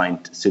countries to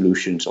find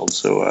solutions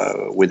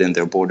also within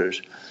their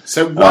borders.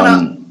 So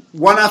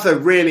one other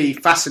really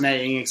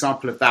fascinating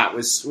example of that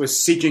was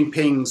Xi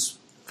Jinping's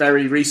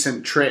very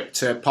recent trip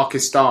to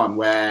Pakistan,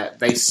 where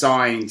they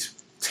signed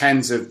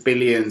tens of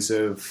billions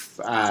of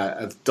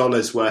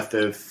dollars worth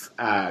of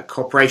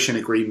cooperation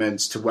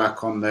agreements to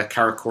work on the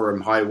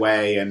Karakoram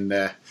Highway and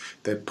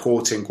the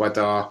port in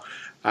Gwadar.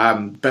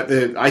 But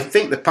I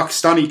think the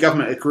Pakistani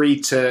government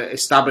agreed to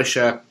establish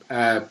a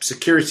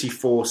security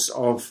force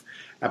of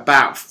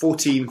about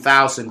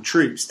 14,000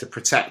 troops to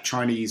protect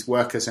Chinese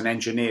workers and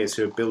engineers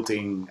who are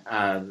building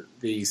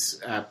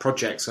these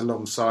projects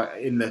along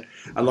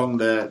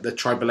the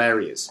tribal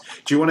areas.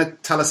 Do you want to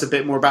tell us a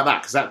bit more about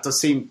that? Because that does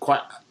seem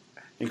quite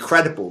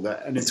incredible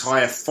that an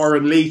entire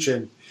foreign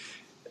legion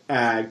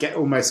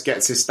almost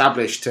gets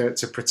established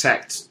to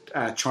protect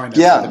China.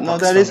 Yeah, no,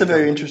 that is a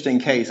very interesting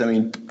case. I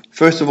mean,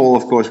 first of all,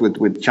 of course,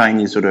 with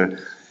Chinese sort of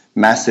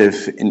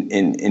massive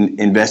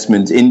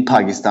investments in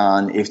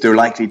Pakistan, if they're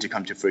likely to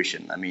come to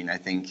fruition. I mean, I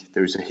think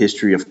there's a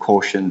history of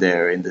caution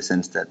there in the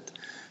sense that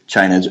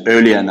China has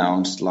earlier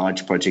announced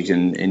large projects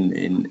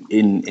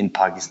in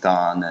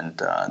Pakistan,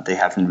 and they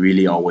haven't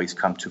really always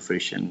come to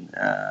fruition.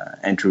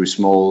 Andrew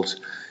Small's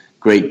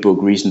great book,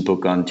 recent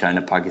book on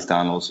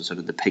China-Pakistan also sort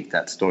of depict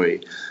that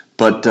story.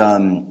 But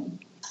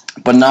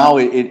now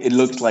it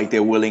looks like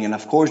they're willing, and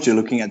of course you're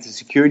looking at the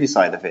security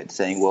side of it,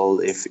 saying, well,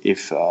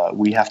 if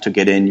we have to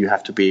get in, you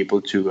have to be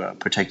able to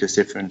protect us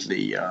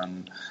differently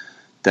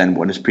than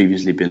what has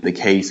previously been the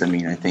case. I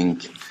mean, I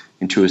think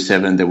in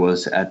 2007 there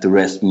was at the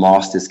Rest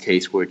Masters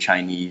case where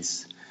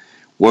Chinese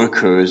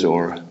workers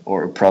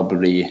or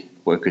probably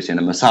workers in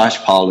a massage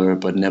parlor,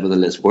 but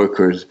nevertheless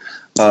workers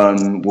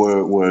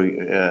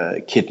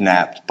were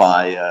kidnapped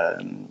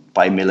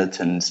by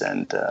militants,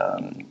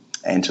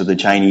 and so the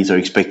Chinese are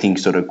expecting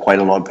sort of quite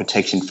a lot of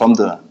protection from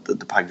the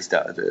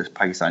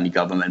Pakistani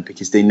government,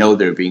 because they know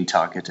they're being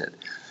targeted.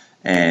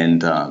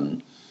 And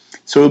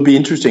so it'll be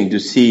interesting to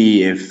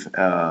see if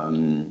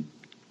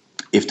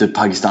the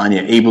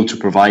Pakistani are able to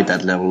provide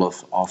that level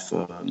of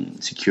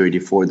security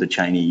for the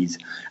Chinese.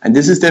 And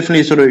this is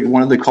definitely sort of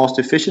one of the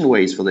cost-efficient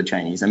ways for the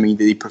Chinese. I mean,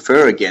 they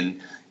prefer,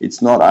 again,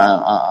 it's not,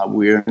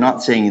 we're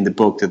not saying in the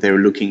book that they're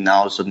looking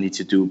now suddenly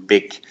to do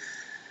big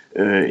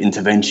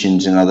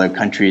interventions in other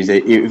countries.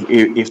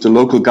 If the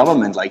local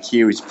government, like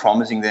here, is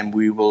promising them,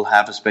 we will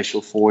have a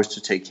special force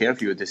to take care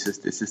of you, this is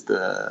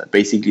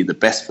basically the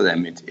best for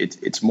them.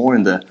 It's more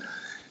in the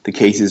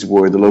cases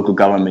where the local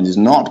government is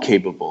not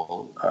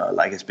capable,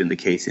 like has been the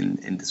case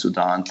in the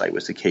Sudan, like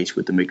was the case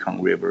with the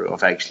Mekong River,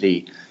 of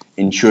actually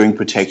ensuring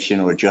protection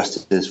or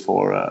justice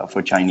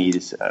for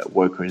Chinese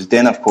workers.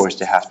 Then, of course,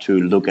 they have to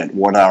look at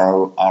what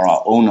are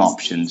our own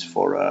options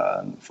for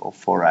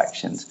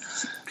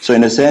actions. So,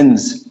 in a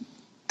sense,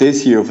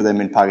 this year for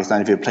them in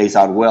Pakistan, if it plays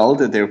out well,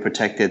 that they're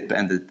protected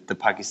and the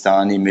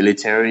Pakistani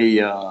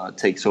military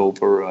takes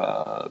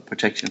over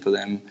protection for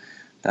them,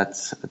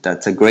 that's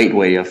a great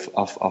way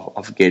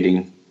of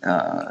getting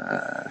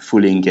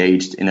fully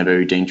engaged in a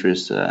very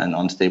dangerous and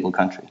unstable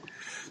country.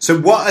 So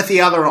what are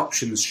the other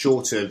options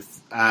short of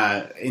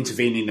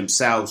intervening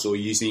themselves or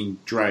using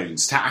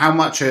drones? How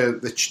much are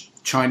the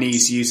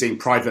Chinese using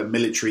private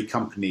military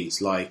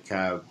companies like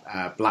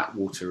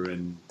Blackwater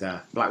and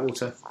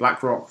Blackwater.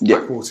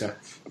 Yeah.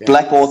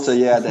 Blackwater,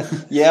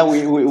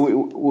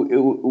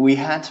 we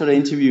had sort of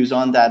interviews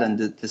on that and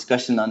the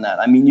discussion on that.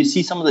 I mean, you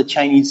see some of the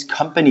Chinese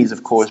companies,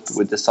 of course,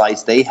 with the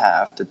size they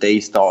have, that they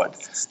start,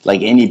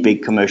 like any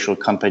big commercial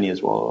company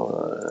as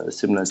well,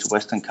 similar to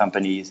Western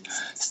companies,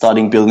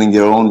 starting building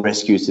their own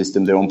rescue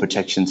system, their own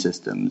protection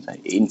systems,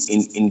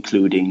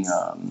 including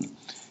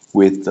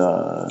with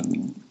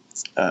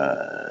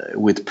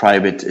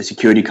private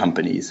security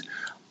companies.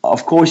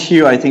 Of course,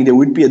 here I think there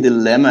would be a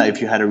dilemma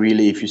if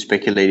you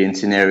speculate in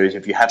scenarios,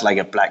 if you had like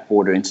a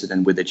Blackwater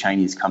incident with a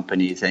Chinese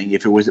company, saying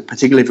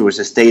particularly if it was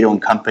a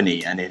state-owned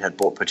company and it had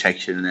bought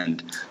protection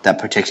and that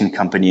protection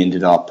company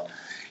ended up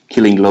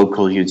killing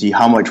locals, you'd see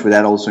how much would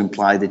that also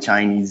imply the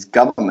Chinese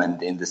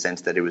government, in the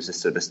sense that it was a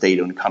sort of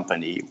state-owned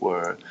company,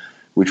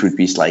 which would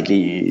be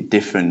slightly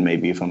different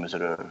maybe from a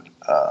sort of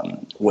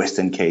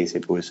Western case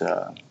if it was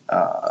a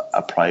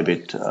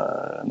private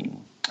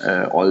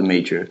oil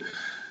major.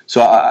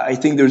 So I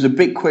think there's a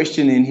big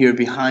question in here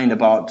behind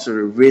about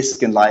sort of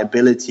risk and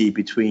liability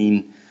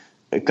between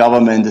the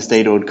government, the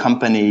state-owned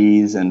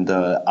companies, and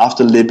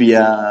after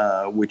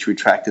Libya, which we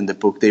tracked in the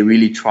book, they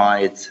really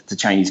tried, the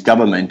Chinese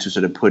government, to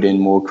sort of put in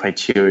more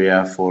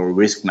criteria for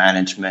risk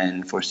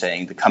management, for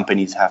saying the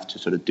companies have to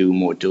sort of do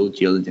more due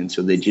diligence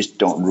so they just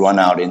don't run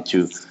out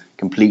into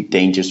complete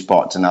danger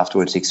spots and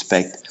afterwards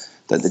expect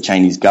that the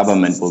Chinese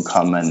government will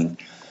come and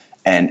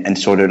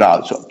sort it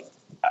out. So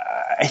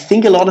I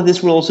think a lot of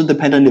this will also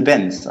depend on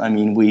events. I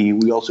mean,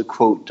 we also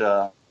quote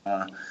the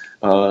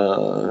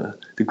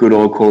good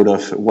old quote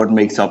of what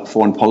makes up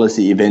foreign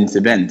policy: events.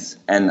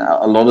 And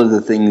a lot of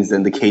the things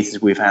and the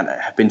cases we've had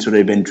have been sort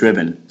of event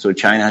driven. So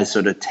China has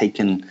sort of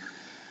taken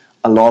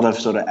a lot of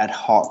sort of ad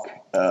hoc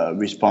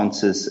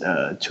responses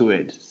to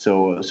it.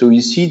 So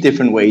you see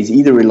different ways,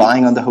 either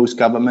relying on the host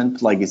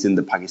government, like it's in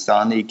the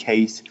Pakistani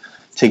case,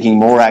 taking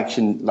more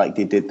action like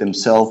they did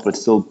themselves, but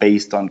still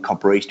based on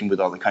cooperation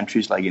with other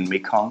countries, like in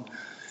Mekong,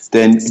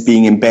 then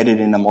being embedded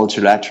in a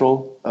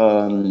multilateral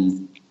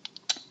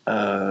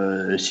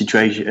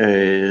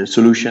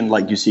solution,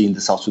 like you see in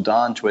the South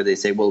Sudan, where they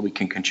say, well, we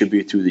can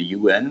contribute through the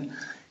UN,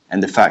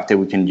 and the fact that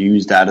we can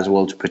use that as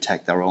well to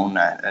protect our own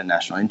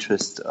national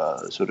interest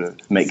sort of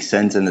makes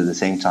sense, and at the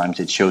same time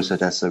it shows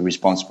that as a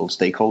responsible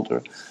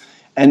stakeholder.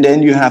 And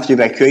then you have the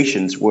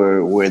evacuations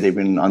where they've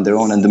been on their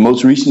own, and the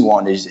most recent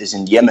one is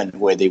in Yemen,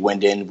 where they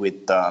went in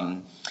with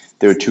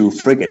their 2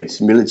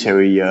 frigates,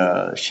 military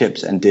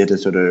ships, and did a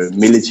sort of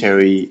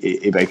military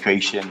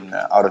evacuation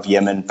out of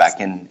Yemen back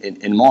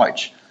in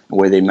March,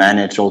 where they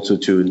managed also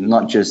to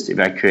not just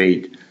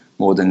evacuate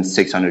more than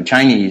 600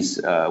 Chinese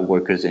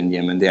workers in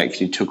Yemen. They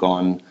actually took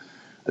on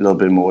a little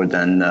bit more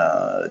than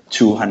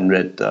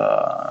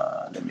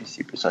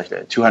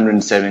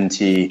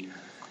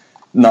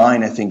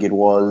 279, I think it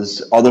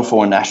was, other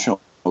foreign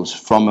nationals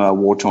from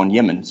war-torn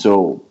Yemen.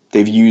 So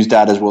they've used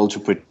that as well to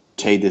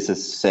portray this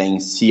as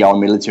saying, see, our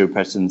military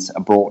presence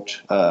abroad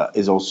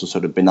is also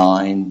sort of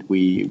benign.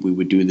 We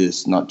would do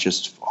this not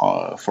just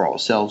for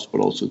ourselves, but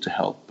also to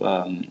help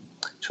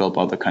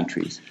other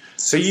countries.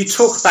 So you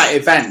talk about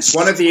events.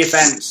 One of the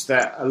events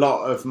that a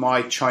lot of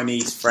my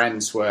Chinese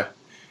friends were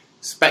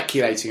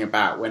speculating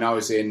about when I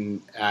was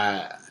in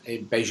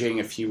Beijing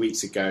a few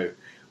weeks ago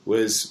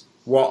was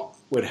what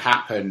would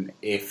happen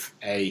if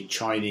a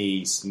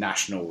Chinese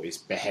national is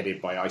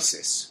beheaded by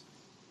ISIS.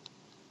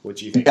 What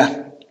do you think?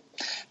 Yeah,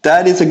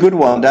 that is a good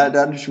one. That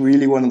is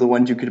really one of the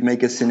ones you could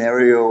make a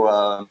scenario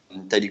about,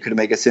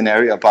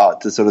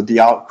 the sort of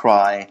the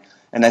outcry.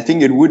 And I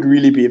think it would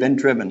really be event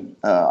driven.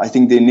 I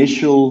think the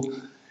initial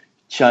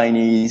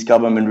Chinese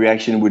government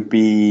reaction would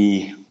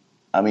be,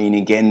 I mean,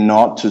 again,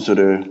 not to sort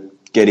of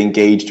get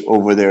engaged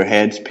over their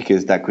heads,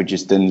 because that could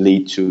just then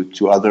lead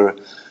to other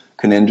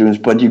conundrums.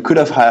 But you could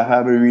have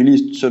a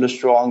really sort of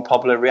strong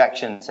popular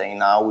reaction saying,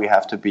 now we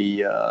have to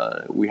be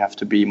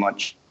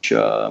much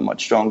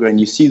stronger. And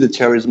you see the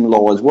terrorism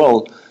law as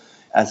well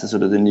as a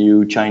sort of the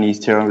new Chinese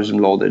terrorism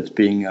law that's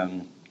being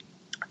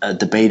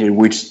debated,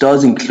 which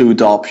does include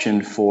the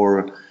option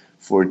for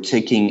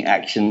taking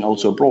action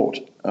also abroad.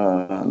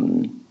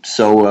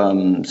 So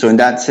in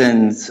that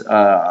sense,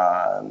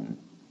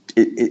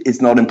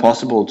 it's not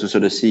impossible to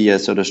sort of see a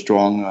sort of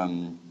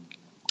strong,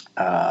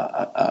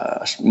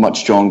 much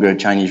stronger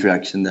Chinese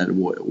reaction than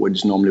what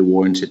is normally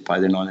warranted by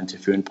the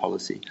non-interference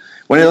policy.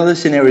 One of the other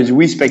scenarios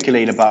we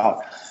speculate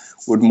about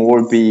would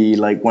more be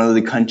like one of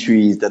the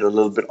countries that are a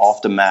little bit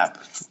off the map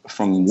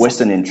from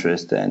Western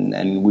interest,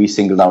 and we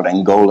singled out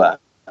Angola,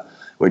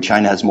 where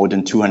China has more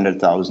than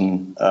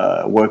 200,000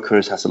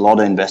 workers, has a lot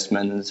of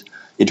investments.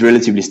 It's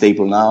relatively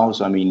stable now,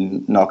 so I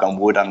mean, knock on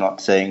wood, I'm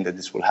not saying that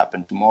this will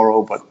happen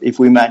tomorrow, but if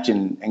we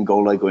imagine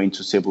Angola going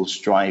to civil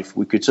strife,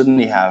 we could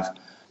certainly have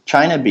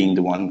China being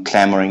the one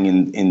clamoring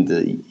in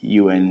the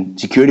UN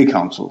Security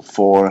Council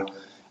for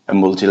a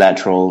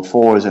multilateral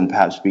force, and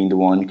perhaps being the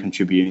one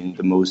contributing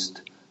the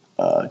most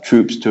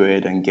troops to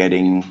it, and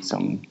getting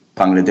some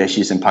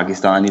Bangladeshis and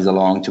Pakistanis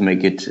along to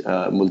make it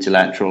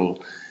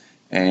multilateral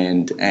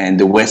and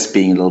the West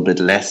being a little bit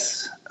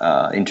less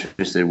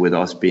interested, with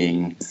us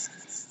being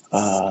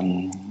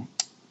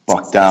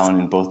bogged down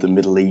in both the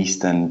Middle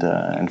East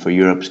and for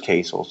Europe's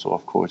case also,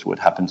 of course, what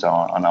happens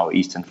on our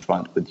eastern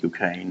front with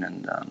Ukraine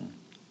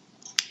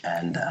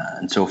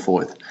and so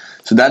forth.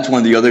 So that's one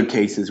of the other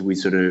cases we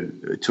sort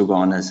of took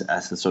on as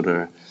a sort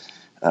of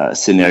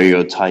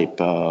scenario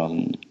type.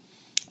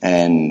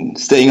 And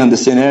staying on the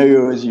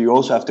scenarios, you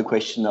also have the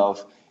question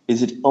of,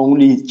 is it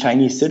only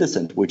Chinese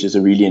citizens, which is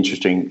a really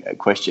interesting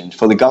question.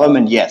 For the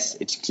government, yes,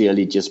 it's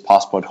clearly just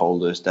passport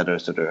holders that are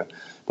sort of,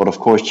 but of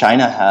course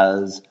China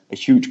has a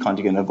huge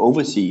contingent of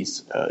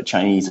overseas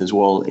Chinese as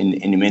well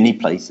in many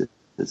places.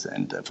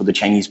 And for the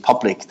Chinese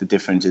public, the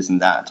difference isn't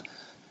that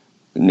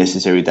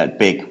necessarily that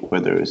big,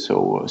 whether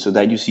so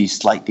that you see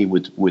slightly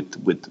with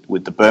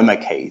the Burma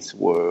case,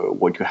 where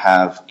what you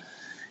have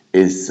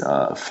is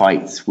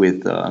fights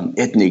with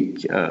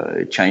ethnic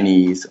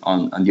Chinese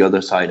on the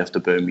other side of the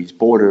Burmese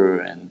border,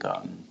 and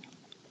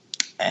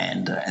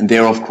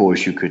there, of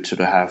course, you could sort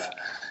of have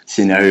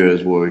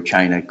scenarios where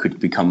China could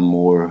become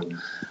more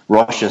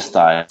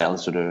Russia-style,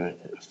 sort of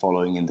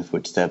following in the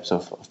footsteps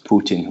of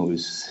Putin, who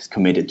is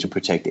committed to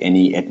protect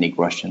any ethnic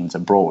Russians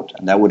abroad,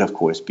 and that would, of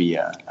course, be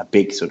a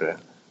big sort of.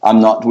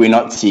 We're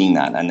not seeing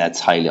that, and that's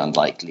highly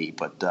unlikely,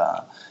 but.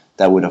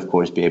 That would, of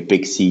course, be a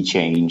big sea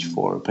change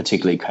for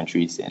particularly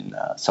countries in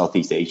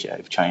Southeast Asia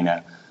if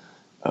China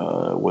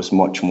was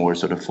much more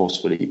sort of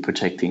forcefully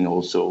protecting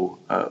also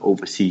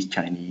overseas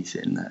Chinese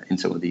in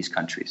some of these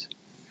countries.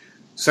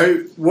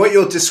 So what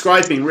you're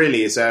describing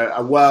really is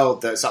a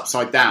world that's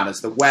upside down as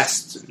the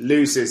West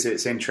loses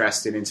its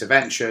interest in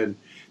intervention,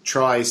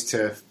 tries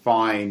to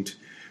find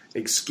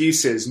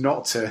excuses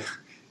not to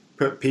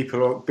put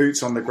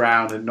boots on the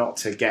ground and not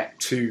to get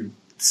too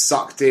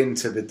sucked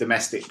into the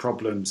domestic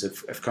problems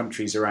of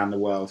countries around the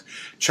world.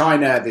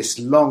 China, this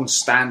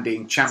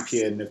long-standing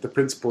champion of the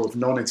principle of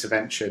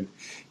non-intervention,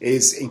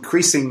 is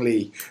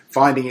increasingly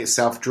finding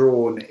itself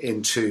drawn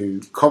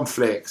into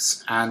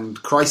conflicts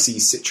and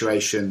crises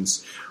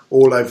situations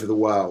all over the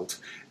world,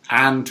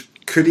 and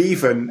could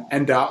even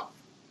end up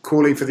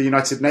calling for the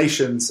United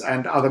Nations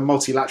and other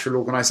multilateral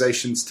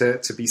organisations to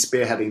be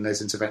spearheading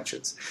those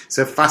interventions. It's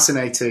a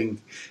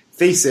fascinating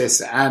thesis,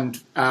 and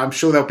I'm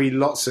sure there'll be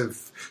lots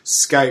of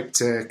scope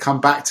to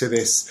come back to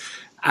this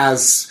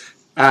as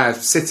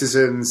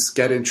citizens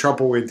get in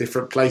trouble in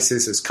different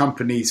places, as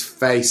companies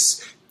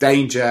face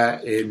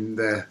danger in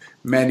the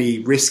many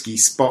risky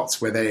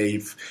spots where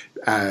they've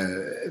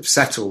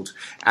settled,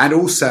 and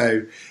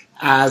also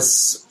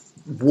as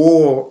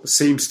war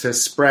seems to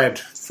spread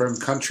from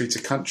country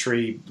to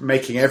country,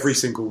 making every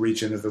single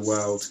region of the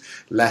world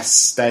less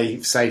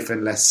safe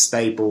and less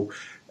stable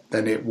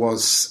than it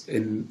was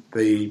in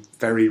the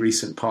very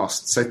recent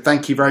past. So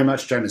thank you very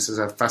much, Jonas. It's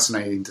a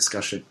fascinating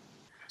discussion.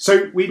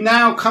 So we've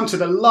now come to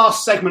the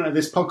last segment of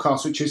this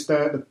podcast, which is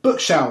the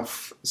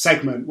bookshelf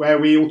segment, where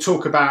we all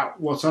talk about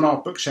what's on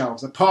our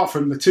bookshelves, apart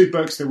from the two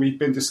books that we've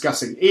been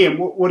discussing. Ian,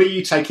 what are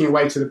you taking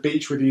away to the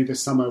beach with you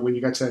this summer when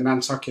you go to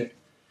Nantucket?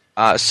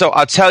 So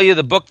I'll tell you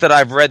the book that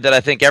I've read that I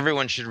think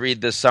everyone should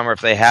read this summer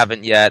if they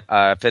haven't yet.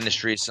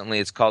 Finished recently.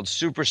 It's called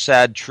Super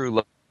Sad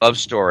True Love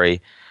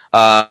Story.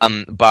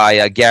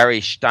 By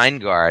Gary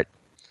Steingart,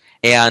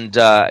 and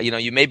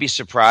you may be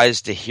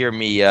surprised to hear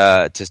me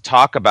to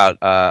talk about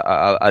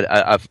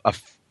a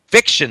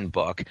fiction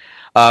book,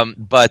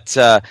 but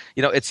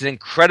it's an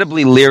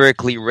incredibly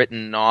lyrically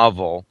written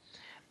novel,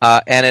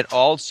 and it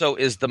also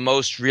is the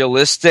most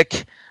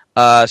realistic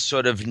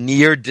sort of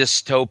near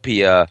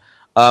dystopia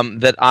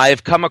that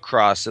I've come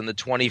across in the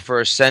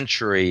 21st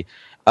century,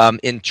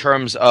 in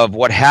terms of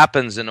what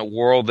happens in a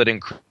world that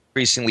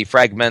increasingly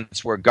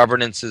fragments, where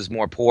governance is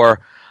more poor,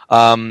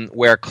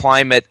 where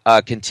climate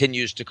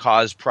continues to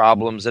cause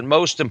problems, and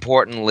most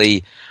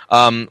importantly,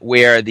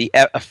 where the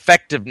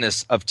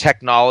effectiveness of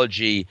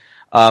technology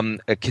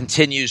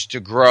continues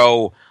to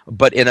grow,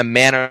 but in a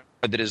manner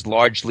that is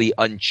largely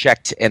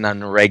unchecked and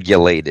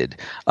unregulated.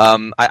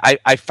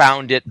 I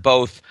found it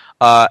both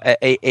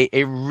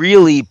a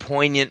really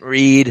poignant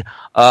read,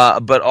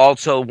 but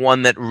also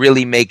one that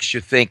really makes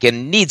you think,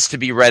 and needs to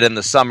be read in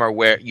the summer,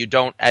 where you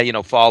don't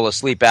fall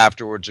asleep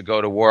afterwards or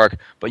go to work,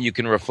 but you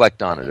can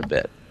reflect on it a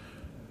bit.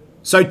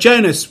 So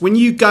Jonas, when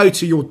you go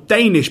to your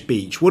Danish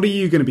beach, what are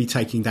you going to be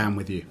taking down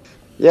with you?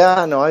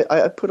 Yeah, no,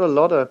 I put a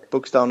lot of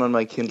books down on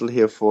my Kindle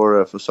here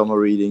for summer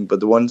reading, but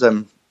the ones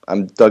I'm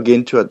dug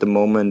into at the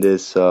moment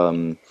is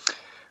on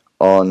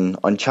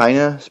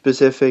China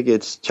specific.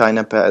 It's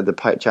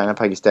the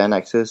China-Pakistan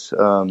axis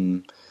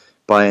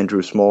by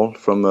Andrew Small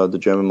from the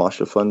German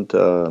Marshall Fund,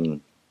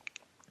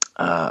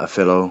 a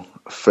fellow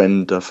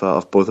friend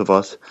of both of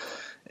us,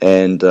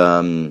 and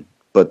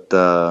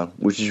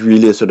which is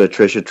really a sort of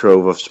treasure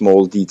trove of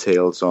small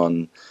details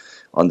on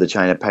the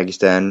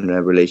China-Pakistan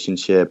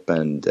relationship,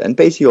 and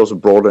basically also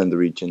broader in the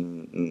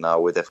region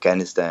now with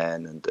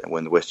Afghanistan, and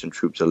when the Western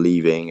troops are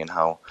leaving, and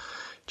how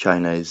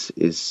China is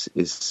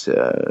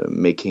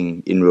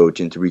making inroads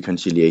into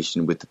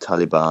reconciliation with the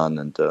Taliban,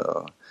 and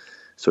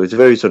So it's a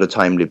very sort of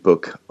timely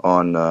book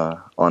on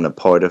a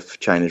part of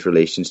China's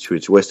relations to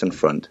its Western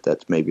front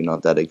that's maybe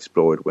not that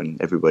explored when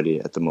everybody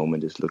at the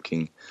moment is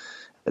looking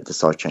at the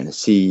South China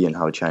Sea and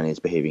how China is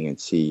behaving at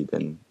sea,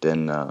 then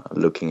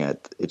looking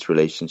at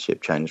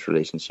China's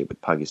relationship with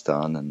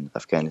Pakistan and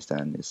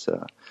Afghanistan is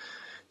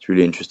it's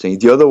really interesting.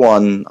 The other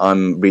one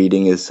I'm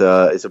reading is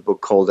a book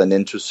called An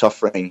End to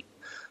Suffering,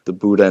 The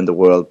Buddha and the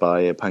World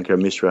by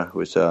Pankaj Mishra, who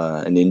is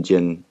an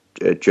Indian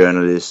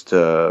journalist,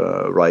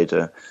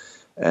 writer.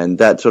 And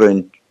that sort of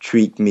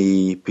intrigued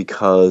me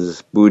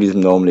because Buddhism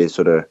normally is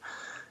sort of,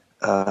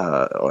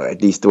 or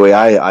at least the way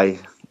I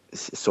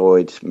saw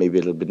it maybe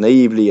a little bit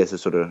naively, as a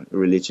sort of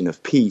religion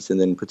of peace. And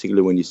then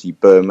particularly when you see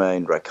Burma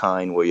and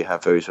Rakhine, where you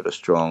have very sort of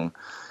strong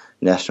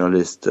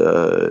nationalist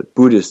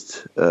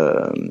Buddhist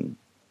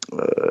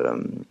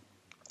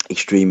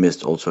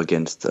extremists also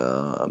against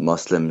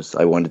Muslims,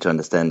 I wanted to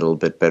understand a little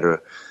bit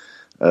better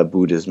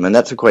Buddhism. And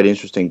that's a quite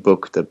interesting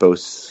book that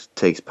both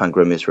takes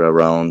Pankaj Mishra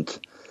around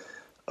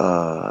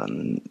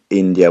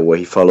India, where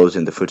he follows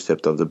in the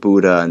footsteps of the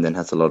Buddha, and then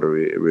has a lot of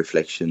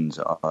reflections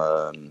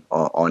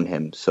on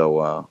him.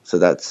 So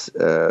that's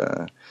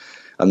I'm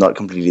not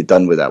completely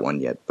done with that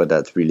one yet, but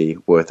that's really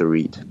worth a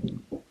read.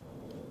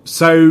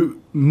 So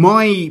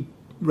my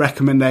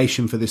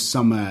recommendation for this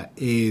summer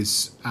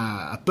is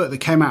a book that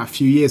came out a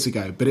few years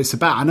ago, but it's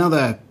about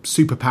another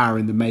superpower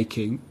in the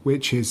making,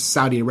 which is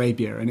Saudi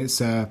Arabia, and it's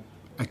a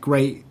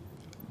great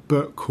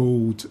book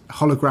called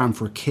Hologram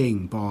for a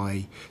King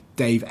by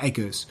Dave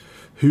Eggers,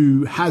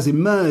 who has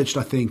emerged,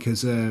 I think,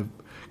 as a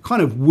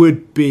kind of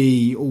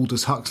would-be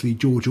Aldous Huxley,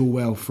 George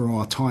Orwell for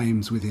our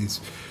times, with his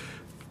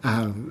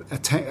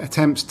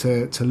attempts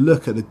to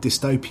look at the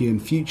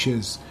dystopian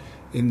futures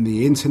in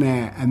the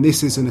internet. And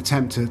this is an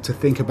attempt to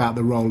think about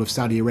the role of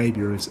Saudi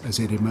Arabia as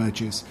it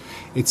emerges.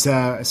 It's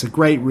a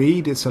great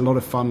read. It's a lot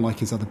of fun, like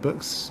his other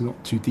books,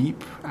 not too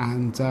deep,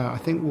 and I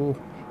think will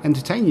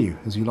entertain you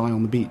as you lie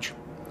on the beach.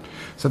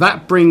 So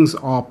that brings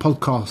our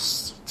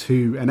podcast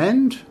to an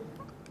end.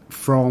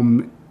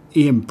 From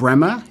Ian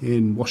Bremer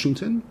in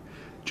Washington,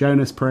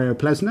 Jonas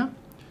Pereira-Plesner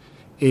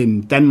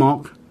in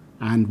Denmark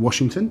and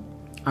Washington,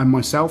 and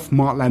myself,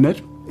 Mark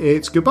Leonard,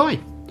 it's goodbye.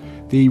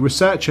 The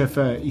researcher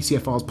for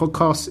ECFR's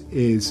podcast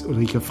is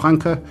Ulrike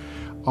Franke.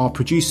 Our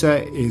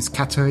producer is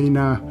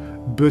Katarina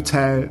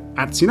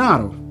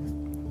Butel-Atzinaro.